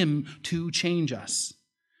for him to change us.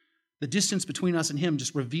 The distance between us and him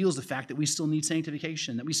just reveals the fact that we still need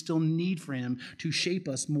sanctification, that we still need for him to shape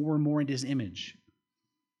us more and more into his image.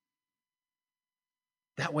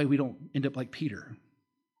 That way we don't end up like Peter.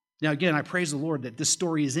 Now, again, I praise the Lord that this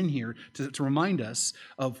story is in here to remind us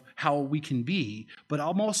of how we can be, but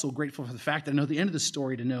I'm also grateful for the fact that I know the end of the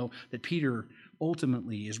story to know that Peter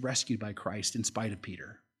ultimately is rescued by Christ in spite of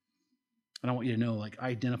Peter. And I want you to know, like, I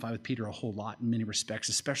identify with Peter a whole lot in many respects,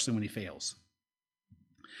 especially when he fails.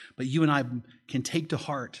 But you and I can take to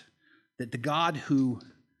heart that the God who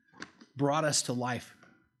brought us to life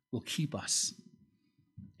will keep us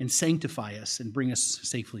and sanctify us and bring us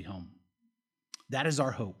safely home. That is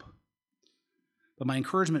our hope. But my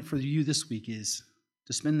encouragement for you this week is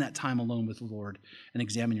to spend that time alone with the Lord and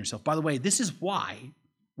examine yourself. By the way, this is why,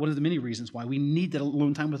 one of the many reasons why we need that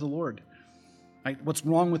alone time with the Lord. Right? What's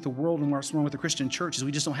wrong with the world and what's wrong with the Christian church is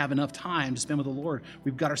we just don't have enough time to spend with the Lord.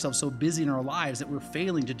 We've got ourselves so busy in our lives that we're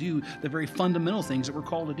failing to do the very fundamental things that we're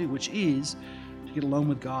called to do, which is to get alone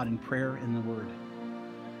with God in prayer and the Word.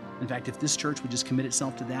 In fact, if this church would just commit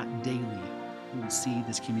itself to that daily, we will see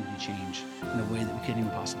this community change in a way that we can't even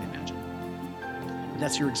possibly imagine. But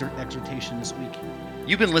that's your exhortation this week.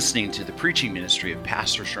 You've been listening to the preaching ministry of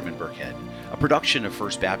Pastor Sherman Burkhead, a production of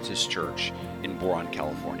First Baptist Church in Boron,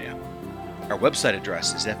 California. Our website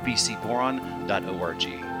address is fbcboron.org.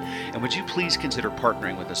 And would you please consider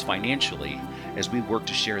partnering with us financially as we work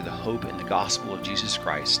to share the hope and the gospel of Jesus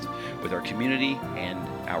Christ with our community and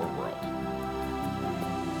our world.